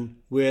 collagen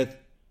with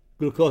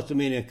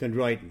glucosamine and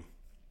chondroitin.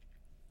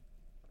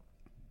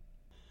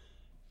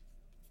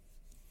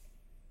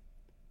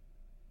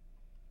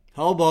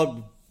 How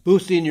about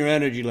boosting your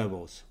energy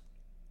levels?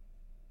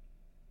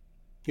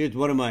 Here's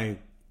one of my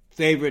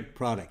favorite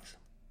products.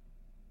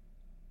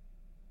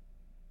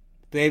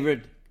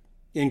 Favorite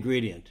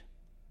ingredient.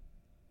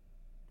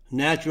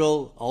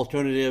 Natural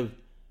alternative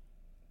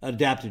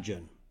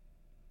adaptogen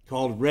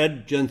called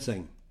red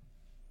ginseng.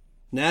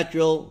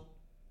 Natural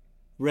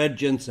red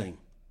ginseng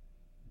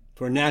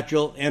for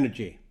natural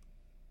energy.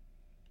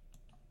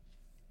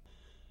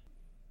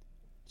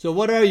 So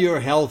what are your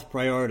health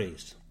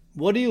priorities?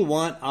 What do you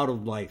want out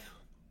of life?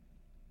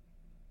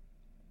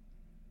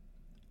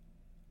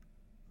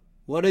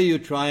 What are you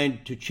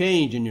trying to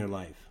change in your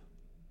life?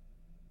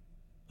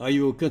 Are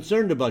you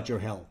concerned about your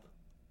health?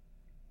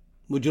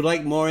 Would you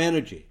like more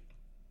energy?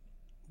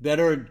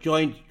 Better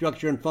joint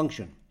structure and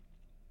function?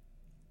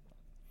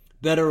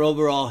 Better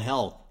overall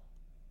health?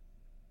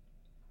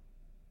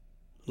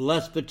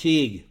 Less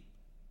fatigue?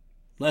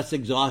 Less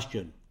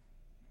exhaustion?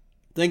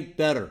 Think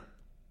better?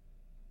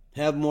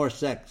 Have more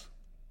sex?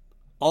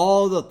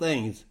 All the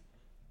things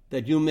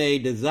that you may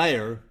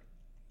desire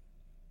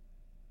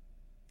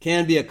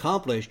can be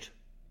accomplished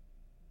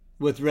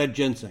with red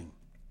ginseng.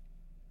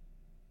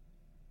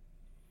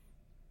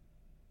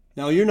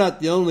 Now, you're not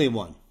the only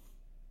one.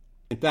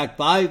 In fact,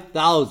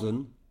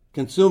 5,000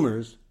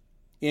 consumers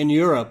in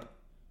Europe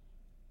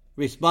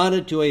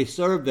responded to a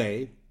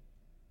survey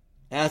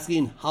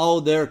asking how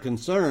their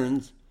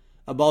concerns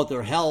about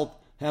their health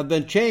have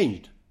been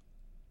changed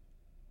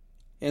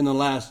in the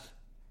last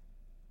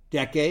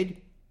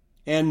decade,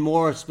 and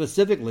more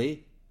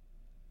specifically,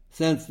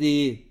 since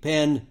the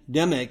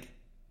pandemic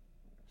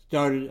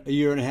started a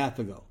year and a half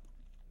ago.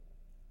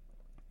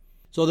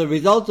 So the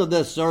results of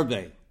this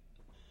survey,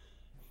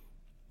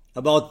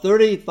 about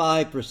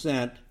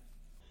 35%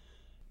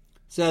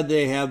 said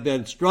they have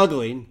been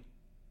struggling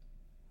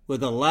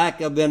with a lack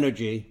of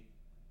energy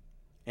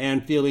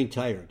and feeling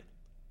tired.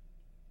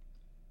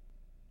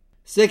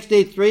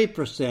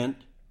 63%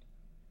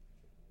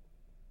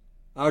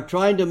 are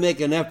trying to make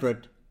an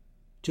effort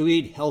to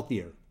eat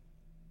healthier.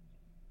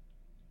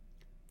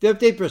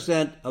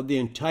 50% of the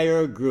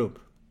entire group.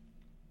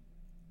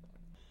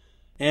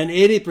 And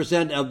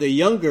 80% of the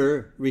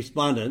younger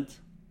respondents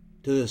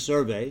to the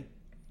survey,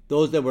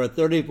 those that were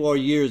 34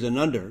 years and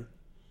under,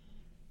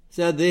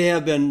 said they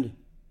have been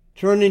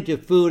turning to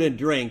food and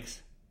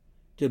drinks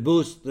to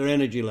boost their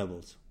energy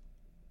levels.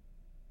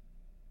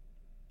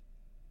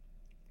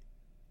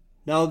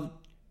 Now,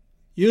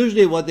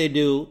 usually what they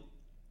do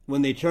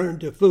when they turn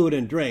to food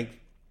and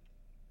drink,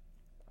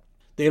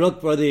 they look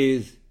for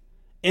these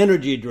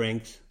energy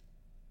drinks,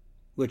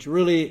 which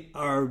really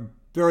are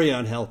very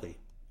unhealthy.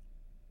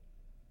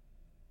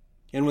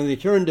 And when they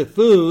turn to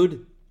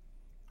food,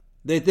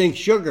 they think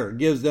sugar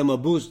gives them a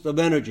boost of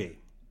energy,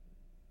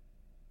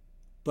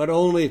 but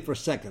only for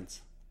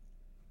seconds.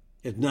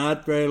 It's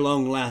not very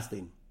long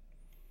lasting.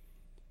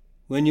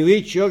 When you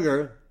eat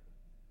sugar,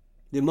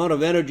 the amount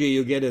of energy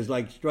you get is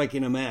like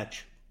striking a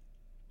match.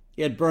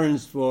 It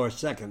burns for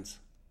seconds.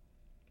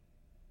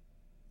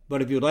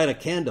 But if you light a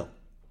candle,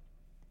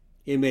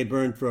 it may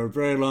burn for a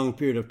very long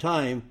period of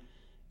time,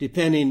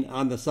 depending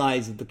on the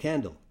size of the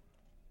candle.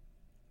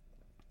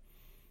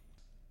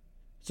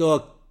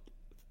 So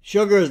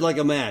sugar is like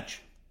a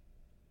match,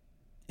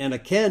 and a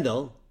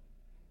candle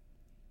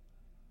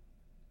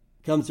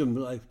comes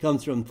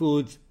from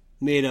foods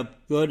made of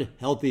good,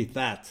 healthy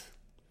fats.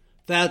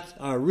 Fats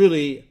are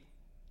really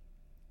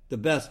the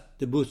best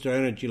to boost our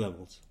energy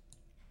levels.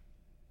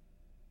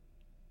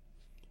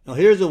 Now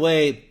here's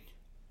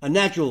a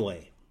natural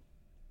way,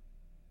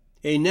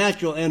 a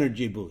natural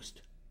energy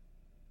boost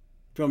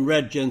from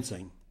red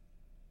ginseng.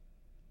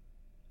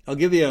 I'll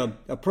give you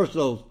a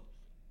personal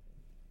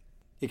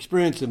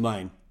experience of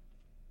mine.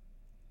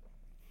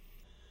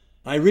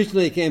 I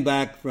recently came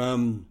back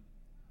from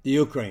the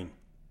Ukraine.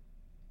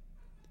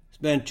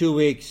 Spent 2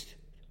 weeks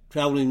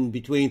traveling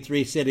between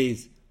 3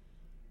 cities,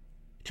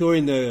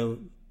 touring the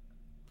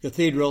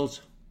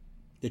cathedrals,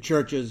 the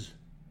churches,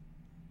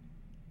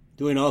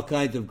 doing all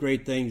kinds of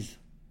great things.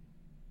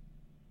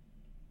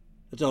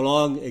 It's a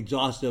long,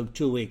 exhaustive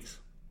 2 weeks.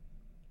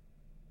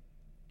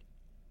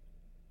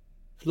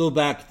 Flew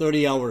back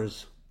 30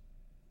 hours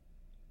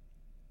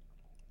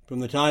from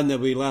the time that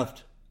we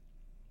left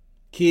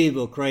Kyiv,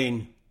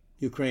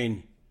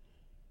 Ukraine,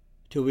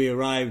 till we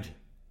arrived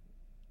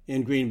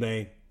in Green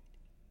Bay.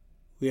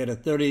 We had a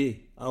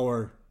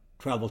 30-hour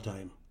travel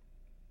time.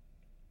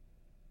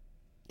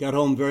 Got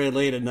home very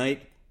late at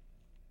night.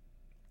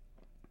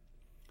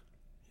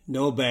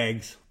 No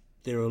bags.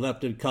 They were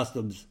left in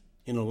customs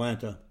in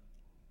Atlanta.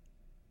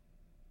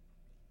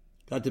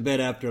 Got to bed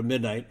after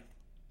midnight.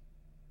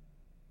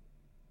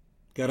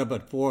 Got up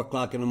at 4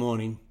 o'clock in the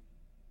morning,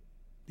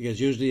 because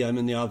usually I'm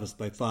in the office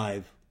by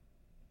 5.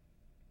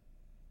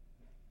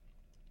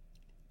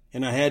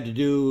 And I had to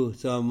do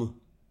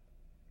some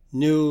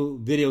new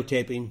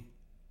videotaping,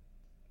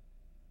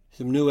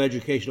 some new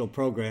educational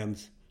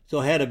programs. So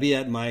I had to be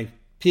at my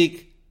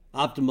peak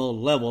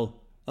optimal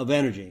level of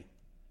energy.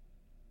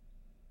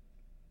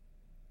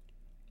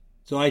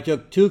 So I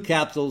took 2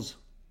 capsules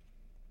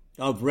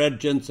of red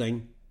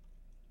ginseng.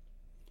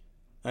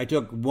 I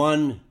took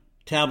 1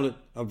 tablet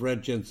of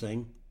red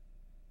ginseng.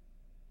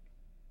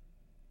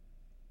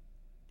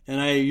 And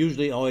I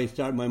usually always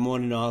start my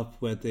morning off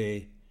with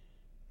a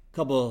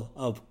couple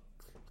of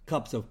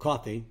cups of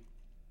coffee.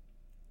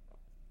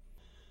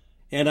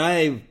 And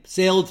I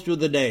sailed through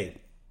the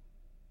day.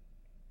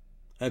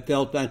 I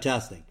felt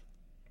fantastic.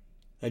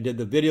 I did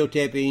the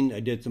videotaping. I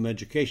did some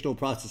educational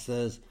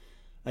processes.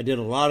 I did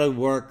a lot of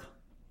work.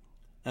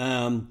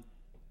 And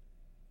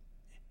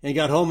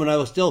got home and I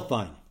was still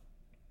fine.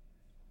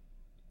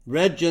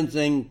 Red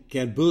ginseng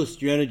can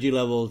boost your energy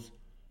levels.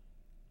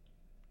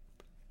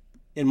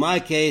 In my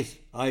case,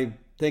 I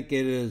think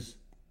it is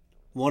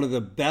one of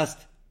the best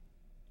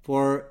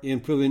for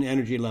improving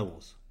energy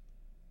levels.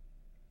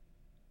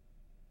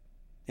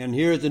 And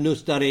here's a new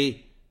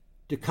study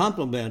to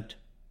complement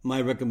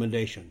my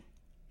recommendation.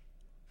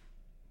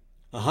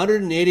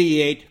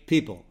 188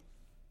 people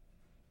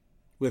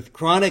with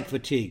chronic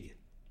fatigue.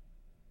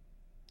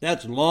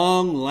 That's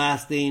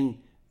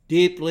long-lasting,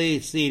 deeply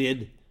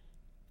seated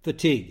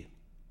fatigue.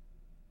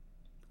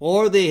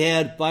 Or they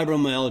had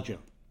fibromyalgia.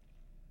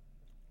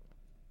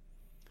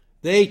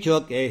 They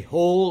took a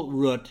whole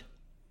root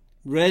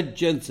red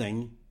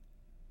ginseng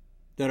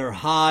that are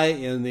high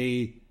in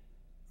the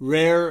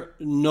rare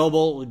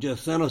noble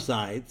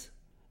ginsenosides.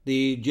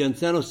 The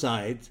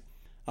ginsenosides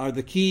are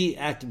the key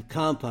active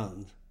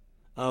compounds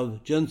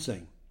of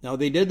ginseng. Now,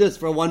 they did this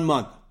for 1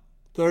 month,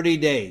 30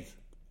 days.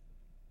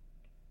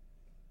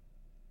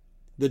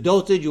 The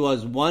dosage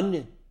was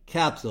 1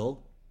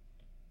 capsule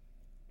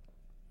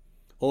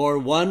or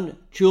 1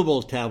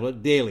 chewable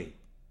tablet daily.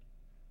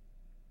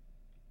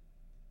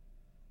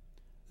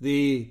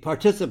 The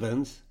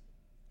participants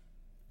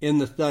in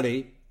the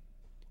study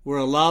were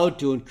allowed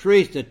to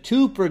increase to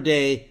 2 per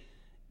day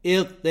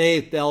if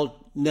they felt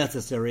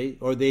necessary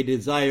or they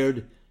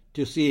desired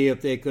to see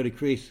if they could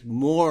increase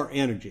more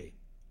energy.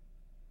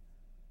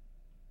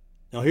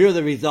 Now, here are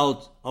the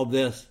results of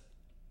this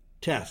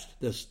test,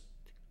 this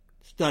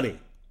study.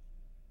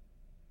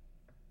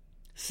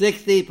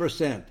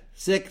 60%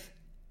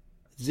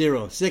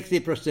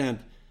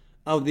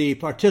 of the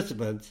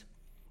participants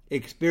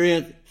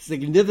experienced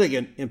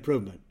significant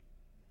improvement.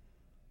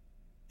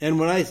 And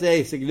when I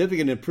say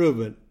significant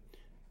improvement,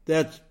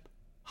 that's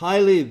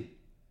highly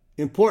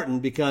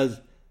important, because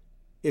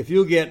if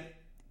you get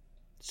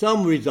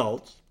some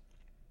results,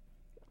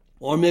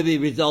 or maybe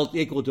results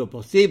equal to a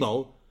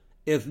placebo,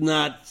 it's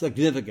not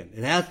significant.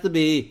 It has to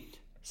be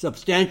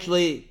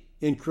substantially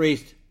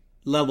increased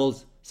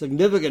levels,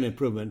 significant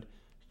improvement,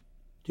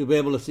 to be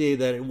able to see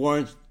that it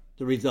warrants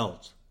the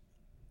results.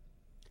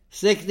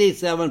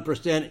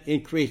 67%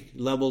 increased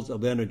levels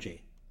of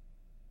energy.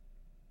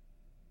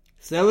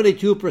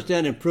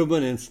 72%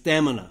 improvement in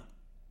stamina.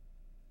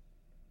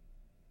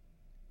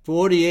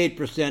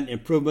 48%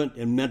 improvement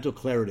in mental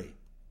clarity.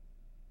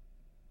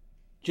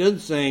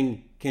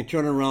 Ginseng can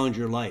turn around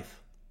your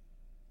life.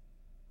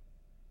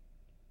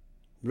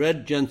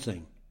 Red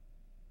ginseng.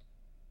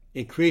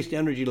 Increased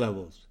energy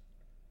levels.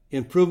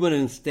 Improvement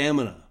in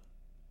stamina.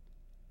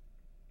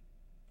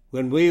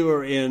 When we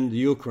were in the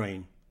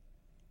Ukraine,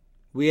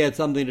 we had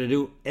something to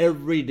do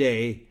every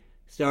day,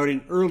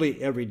 starting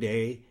early every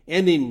day,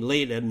 ending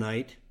late at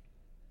night,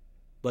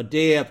 but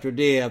day after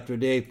day after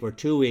day for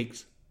 2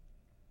 weeks,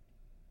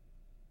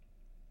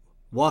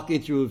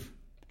 walking through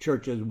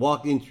churches,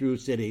 walking through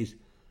cities.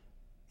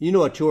 You know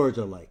what tours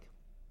are like.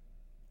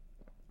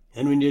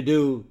 And when you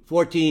do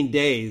 14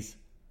 days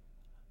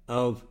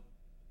of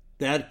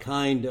that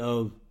kind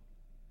of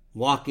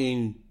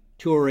walking,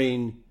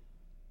 touring,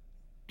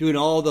 doing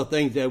all the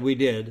things that we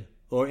did,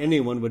 or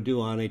anyone would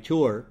do on a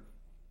tour,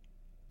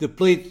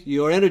 depletes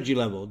your energy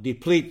level,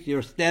 depletes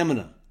your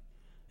stamina,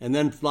 and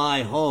then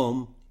fly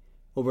home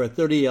over a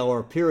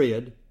 30-hour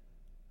period,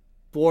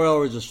 4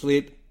 hours of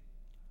sleep,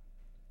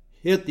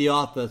 hit the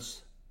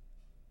office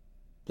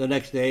the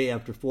next day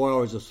after 4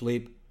 hours of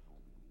sleep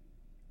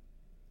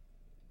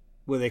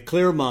with a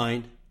clear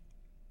mind,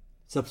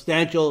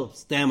 substantial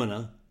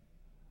stamina,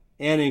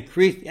 and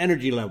increased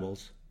energy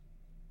levels.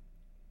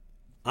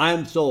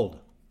 I'm sold.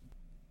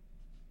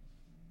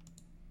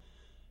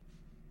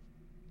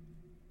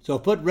 So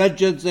put red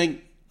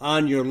ginseng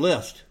on your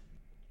list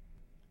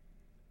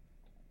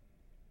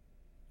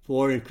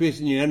for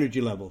increasing your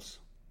energy levels,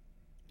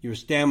 your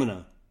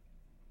stamina,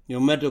 your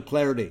mental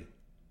clarity,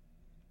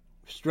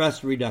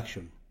 stress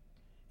reduction,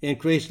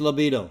 increased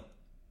libido,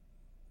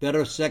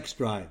 better sex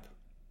drive,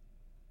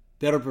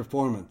 better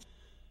performance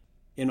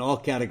in all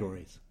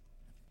categories.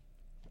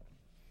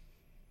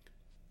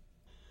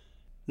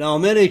 Now,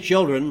 many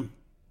children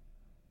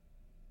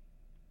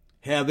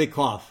have a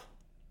cough.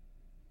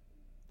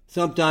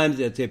 Sometimes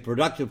it's a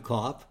productive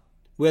cough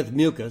with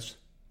mucus,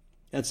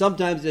 and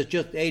sometimes it's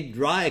just a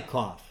dry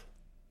cough.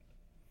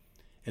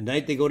 At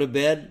night they go to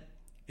bed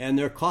and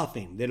they're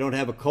coughing. They don't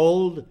have a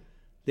cold,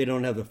 they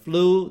don't have the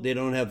flu, they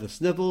don't have the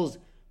sniffles,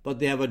 but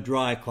they have a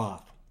dry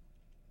cough.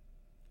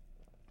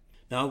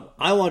 Now,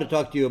 I want to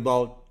talk to you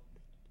about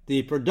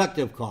the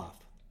productive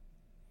cough.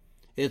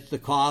 It's the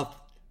cough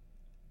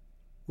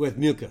with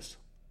mucus.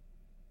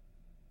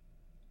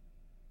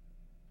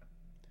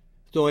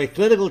 So a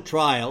clinical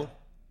trial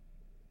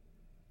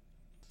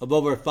of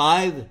over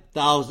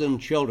 5,000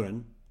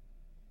 children,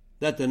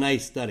 that's a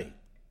nice study.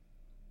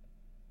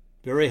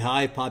 Very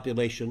high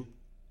population,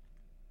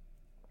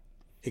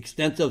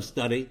 extensive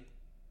study,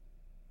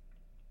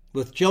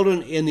 with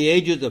children in the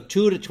ages of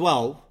 2 to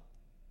 12.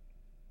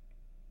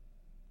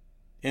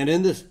 And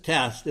in this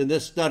test, in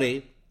this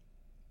study,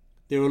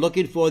 they were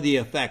looking for the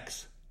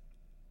effects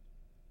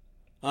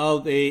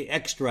of an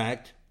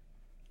extract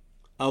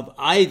of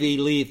ivy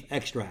leaf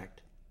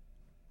extract.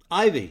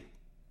 Ivy,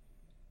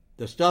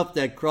 the stuff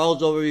that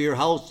crawls over your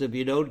house if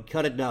you don't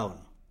cut it down.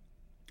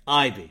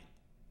 Ivy,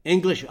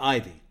 English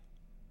ivy.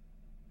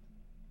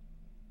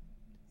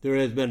 there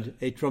has been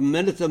a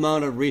tremendous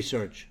amount of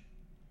research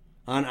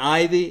on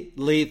ivy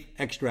leaf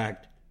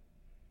extract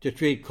to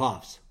treat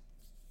coughs.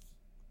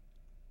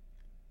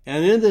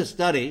 And in this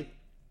study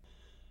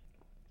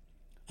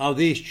of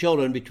these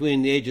children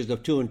between the ages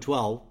of 2 and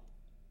 12,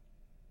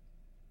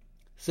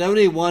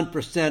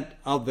 71%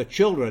 of the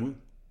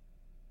children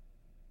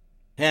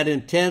had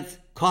intense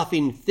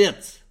coughing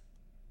fits.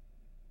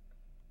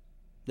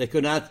 They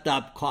could not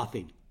stop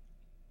coughing.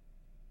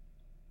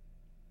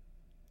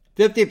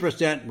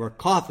 50% were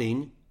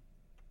coughing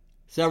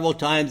several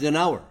times an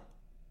hour.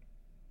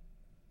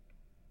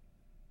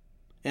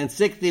 And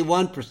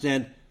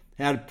 61%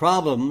 had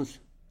problems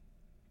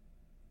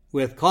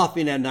with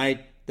coughing at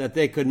night that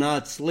they could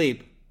not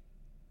sleep,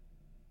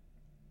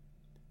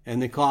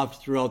 and they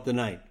coughed throughout the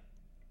night.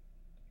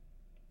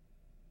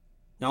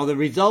 Now, the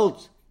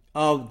results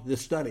of the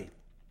study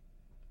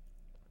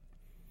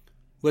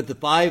with the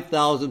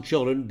 5,000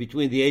 children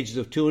between the ages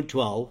of 2 and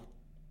 12,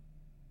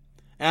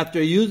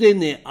 after using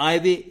the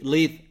ivy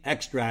leaf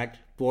extract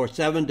for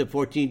 7 to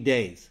 14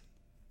 days,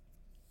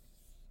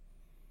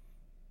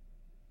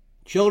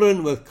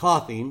 children with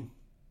coughing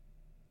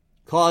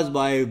caused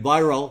by a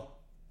viral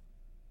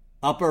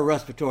upper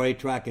respiratory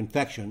tract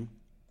infection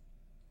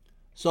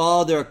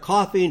saw their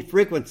coughing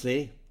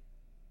frequency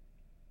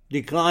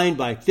decline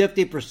by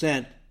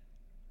 50%,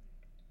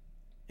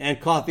 and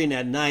coughing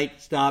at night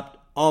stopped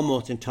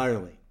almost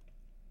entirely.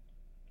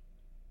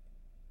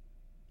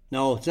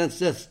 Now, since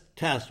this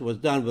test was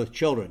done with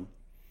children,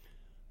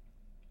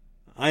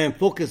 I am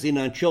focusing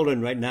on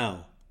children right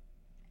now.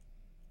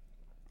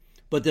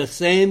 But the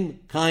same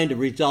kind of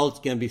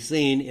results can be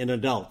seen in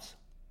adults.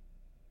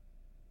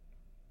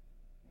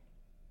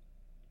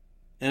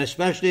 And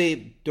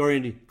especially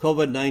during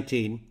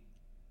COVID-19,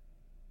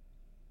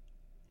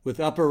 with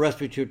upper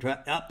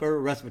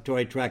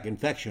respiratory tract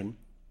infection,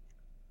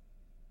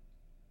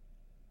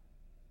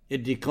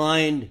 it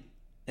declined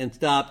and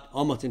stopped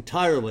almost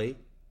entirely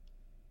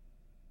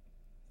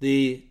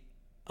the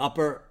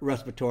upper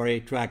respiratory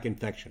tract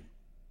infection.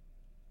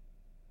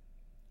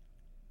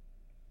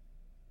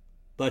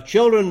 But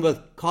children with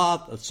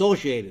cough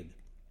associated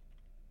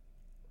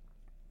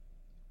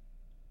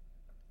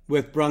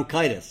with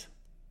bronchitis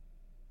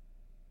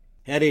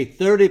had a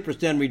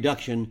 30%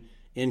 reduction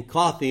in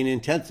coughing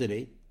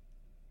intensity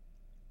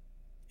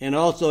and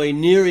also a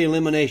near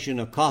elimination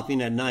of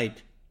coughing at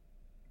night,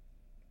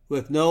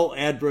 with no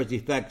adverse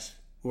effects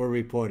were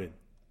reported.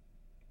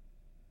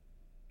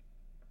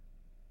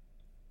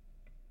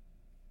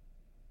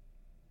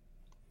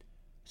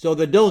 So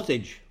the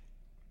dosage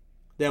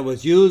that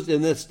was used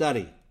in this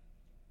study,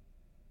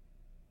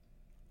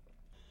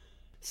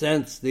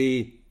 since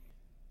the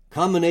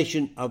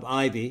combination of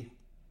ivy,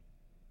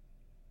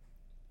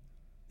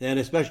 and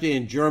especially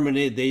in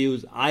Germany they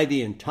use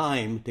ivy and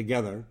thyme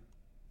together,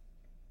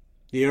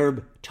 the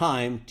herb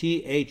thyme,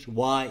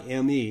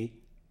 T-H-Y-M-E,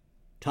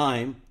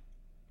 thyme,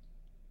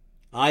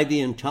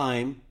 ivy and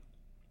thyme,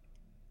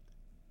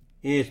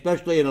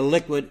 especially in a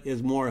liquid,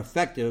 is more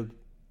effective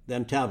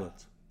than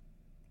tablets.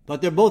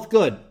 But they're both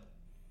good.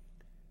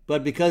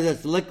 But because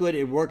it's liquid,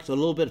 it works a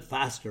little bit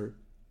faster,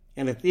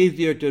 and it's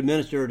easier to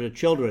administer to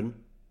children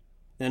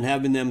than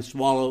having them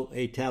swallow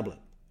a tablet,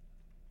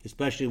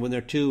 especially when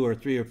they're 2 or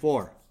 3 or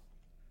 4.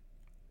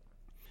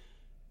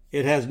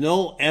 It has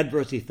no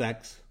adverse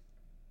effects,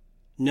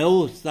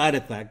 no side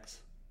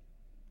effects.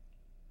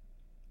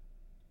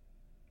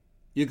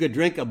 You could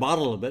drink a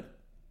bottle of it.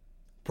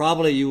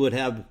 Probably you would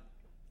have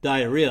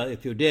diarrhea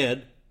if you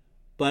did,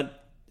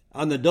 but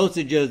on the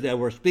dosages that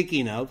we're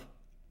speaking of,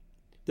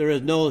 there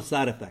is no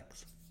side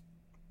effects.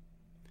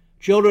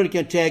 Children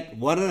can take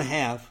one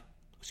half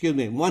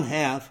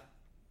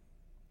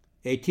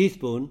a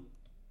teaspoon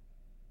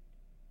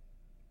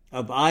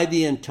of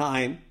ivy and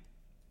thyme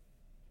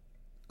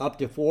up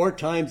to 4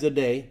 times a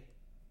day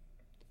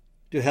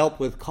to help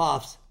with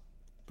coughs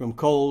from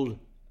cold,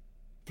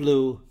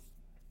 flu,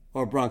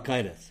 or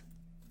bronchitis.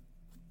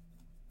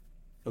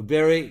 A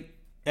very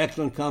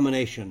excellent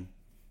combination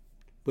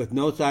with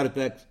no side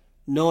effects,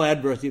 no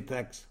adverse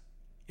events.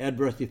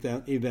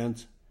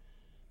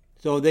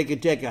 So they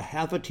could take a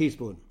half a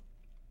teaspoon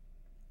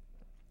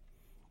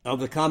of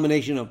the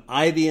combination of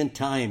ivy and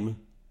thyme.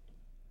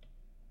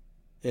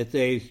 It's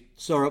a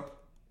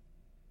syrup,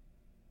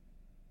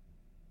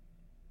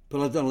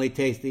 pleasantly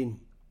tasting.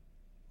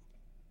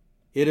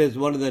 It is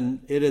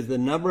the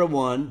number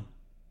one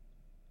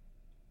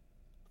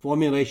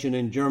formulation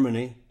in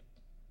Germany,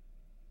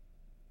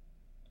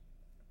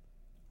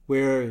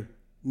 where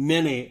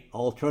many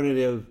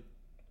alternative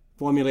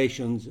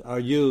formulations are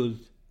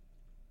used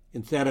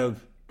instead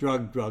of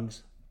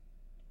drugs.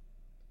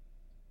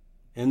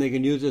 And they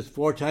can use this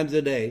 4 times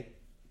a day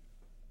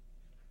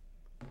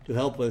to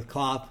help with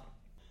cough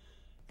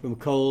from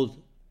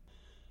cold,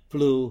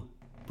 flu,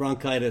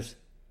 bronchitis,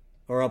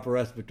 or upper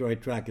respiratory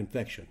tract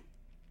infection.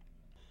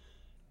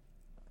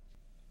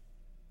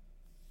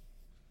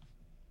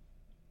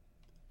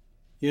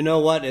 You know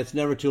what? It's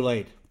never too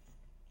late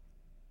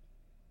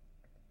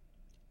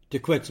to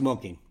quit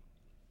smoking.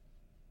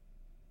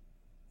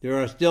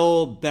 there are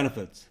still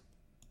benefits.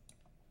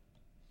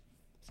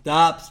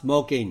 Stop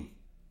smoking.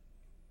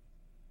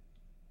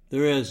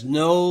 There is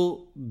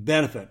no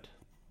benefit.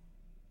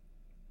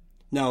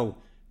 Now,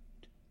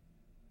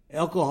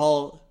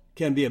 alcohol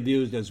can be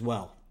abused as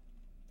well,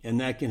 and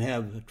that can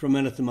have a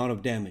tremendous amount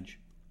of damage.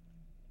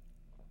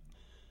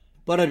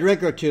 But a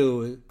drink or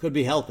two could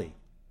be healthy.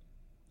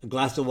 A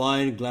glass of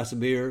wine, a glass of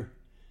beer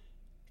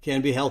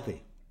can be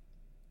healthy.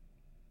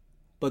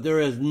 But there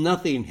is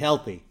nothing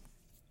healthy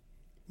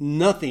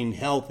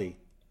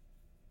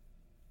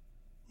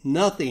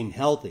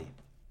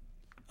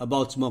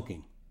about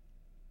smoking.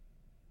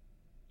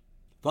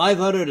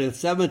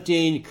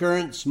 517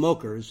 current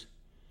smokers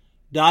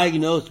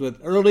diagnosed with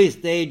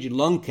early-stage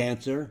lung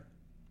cancer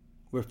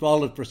were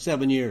followed for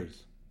 7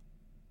 years.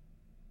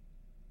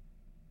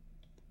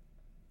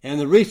 And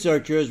the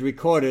researchers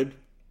recorded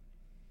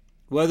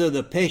whether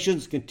the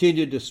patients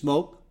continued to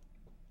smoke,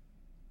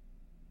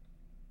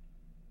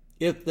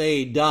 if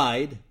they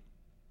died,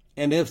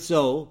 and if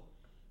so,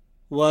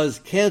 was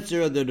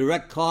cancer the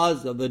direct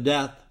cause of the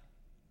death,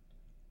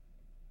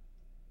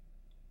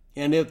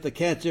 and if the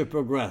cancer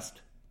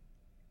progressed.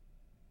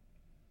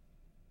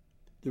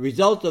 The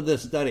results of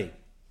this study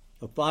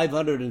of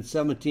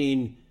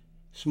 517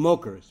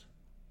 smokers,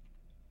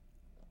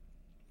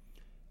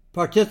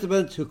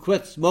 participants who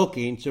quit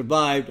smoking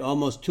survived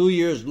almost 2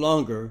 years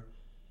longer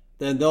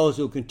than those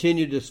who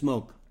continued to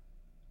smoke.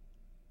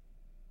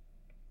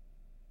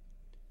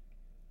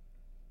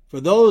 For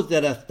those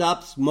that have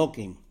stopped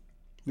smoking,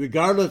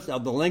 regardless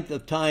of the length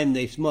of time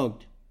they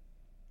smoked,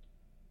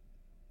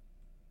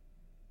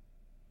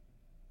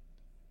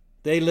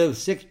 they live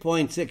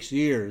 6.6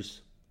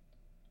 years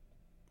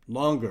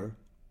longer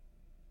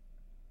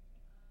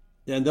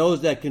than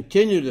those that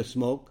continue to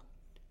smoke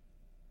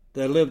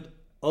that lived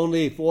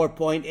only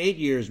 4.8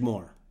 years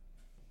more.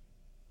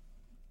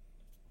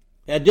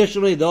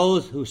 Additionally,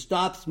 those who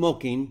stopped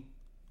smoking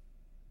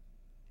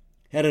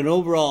had an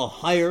overall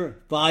higher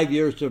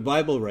 5-year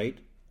survival rate,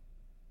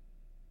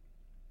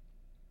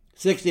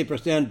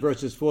 60%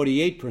 versus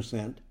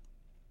 48%,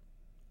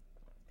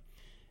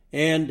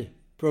 and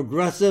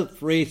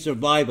progressive-free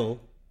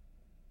survival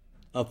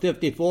of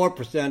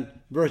 54%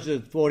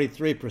 versus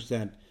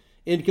 43%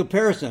 in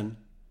comparison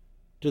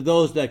to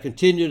those that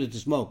continued to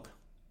smoke.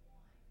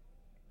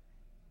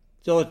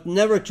 So it's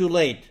never too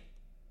late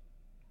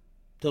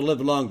to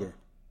live longer.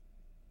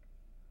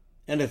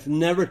 And it's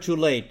never too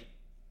late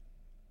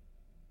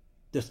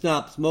to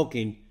stop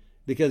smoking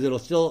because it'll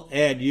still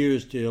add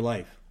years to your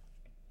life.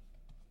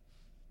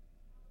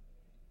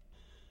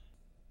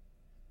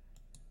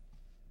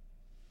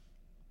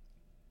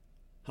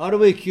 How do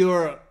we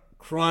cure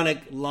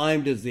chronic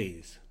Lyme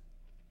disease?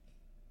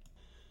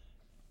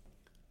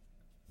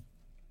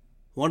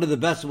 One of the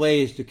best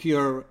ways to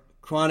cure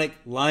chronic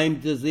Lyme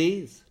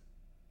disease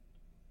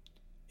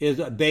is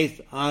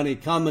based on a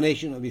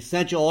combination of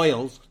essential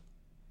oils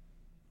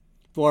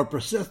for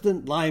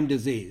persistent Lyme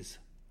disease.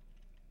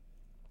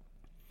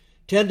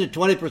 10 to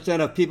 20%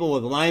 of people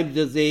with Lyme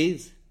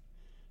disease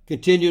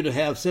continue to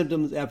have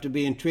symptoms after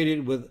being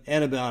treated with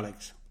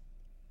antibiotics.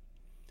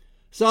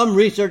 Some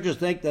researchers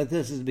think that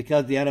this is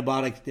because the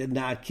antibiotics did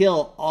not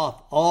kill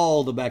off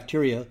all the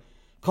bacteria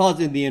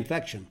causing the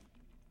infection.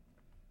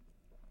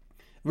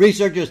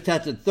 Researchers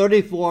tested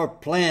 34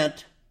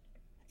 plant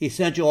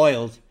essential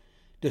oils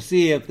to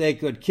see if they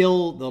could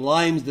kill the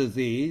Lyme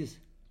disease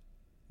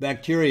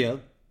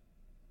bacteria,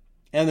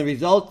 and the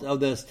results of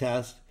this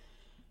test,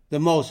 the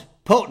most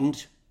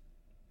potent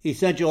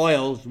essential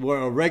oils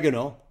were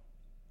oregano,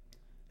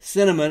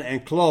 cinnamon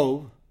and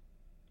clove,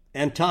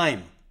 and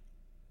thyme.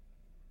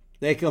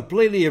 They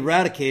completely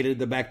eradicated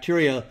the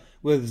bacteria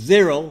with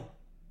zero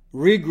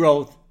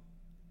regrowth,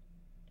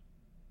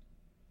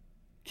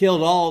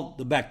 killed all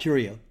the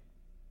bacteria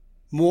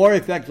more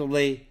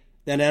effectively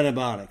than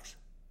antibiotics.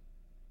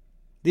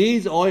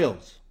 These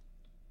oils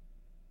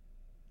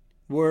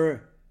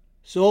were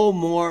so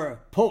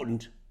more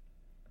potent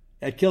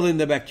at killing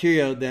the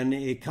bacteria than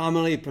a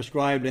commonly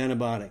prescribed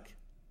antibiotic.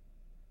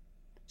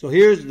 So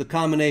here's the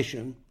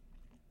combination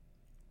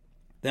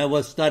that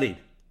was studied.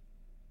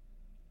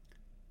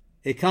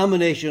 A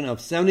combination of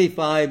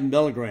 75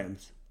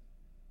 milligrams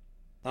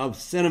of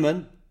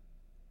cinnamon,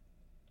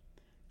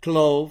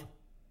 clove,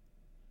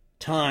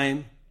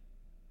 thyme,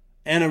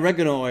 and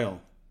oregano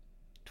oil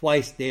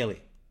twice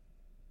daily.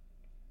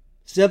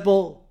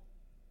 Simple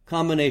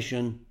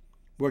combination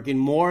working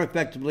more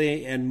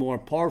effectively and more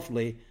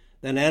powerfully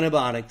than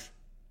antibiotics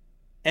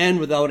and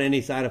without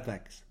any side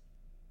effects.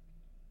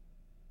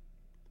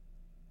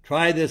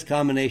 Try this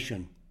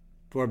combination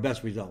for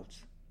best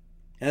results.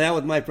 And that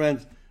was, my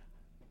friends,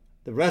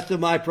 the rest of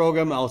my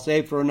program I'll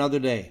save for another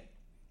day.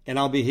 And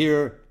I'll be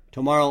here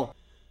tomorrow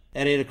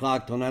at 8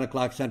 o'clock till 9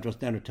 o'clock Central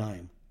Standard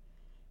Time.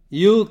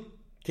 You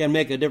can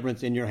make a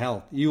difference in your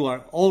health. You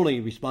are only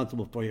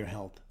responsible for your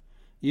health.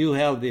 You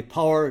have the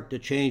power to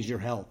change your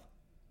health.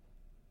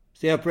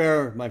 Say a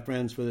prayer, my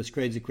friends, for this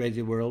crazy,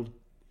 crazy world.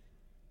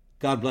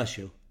 God bless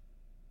you,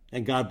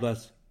 and God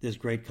bless this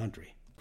great country.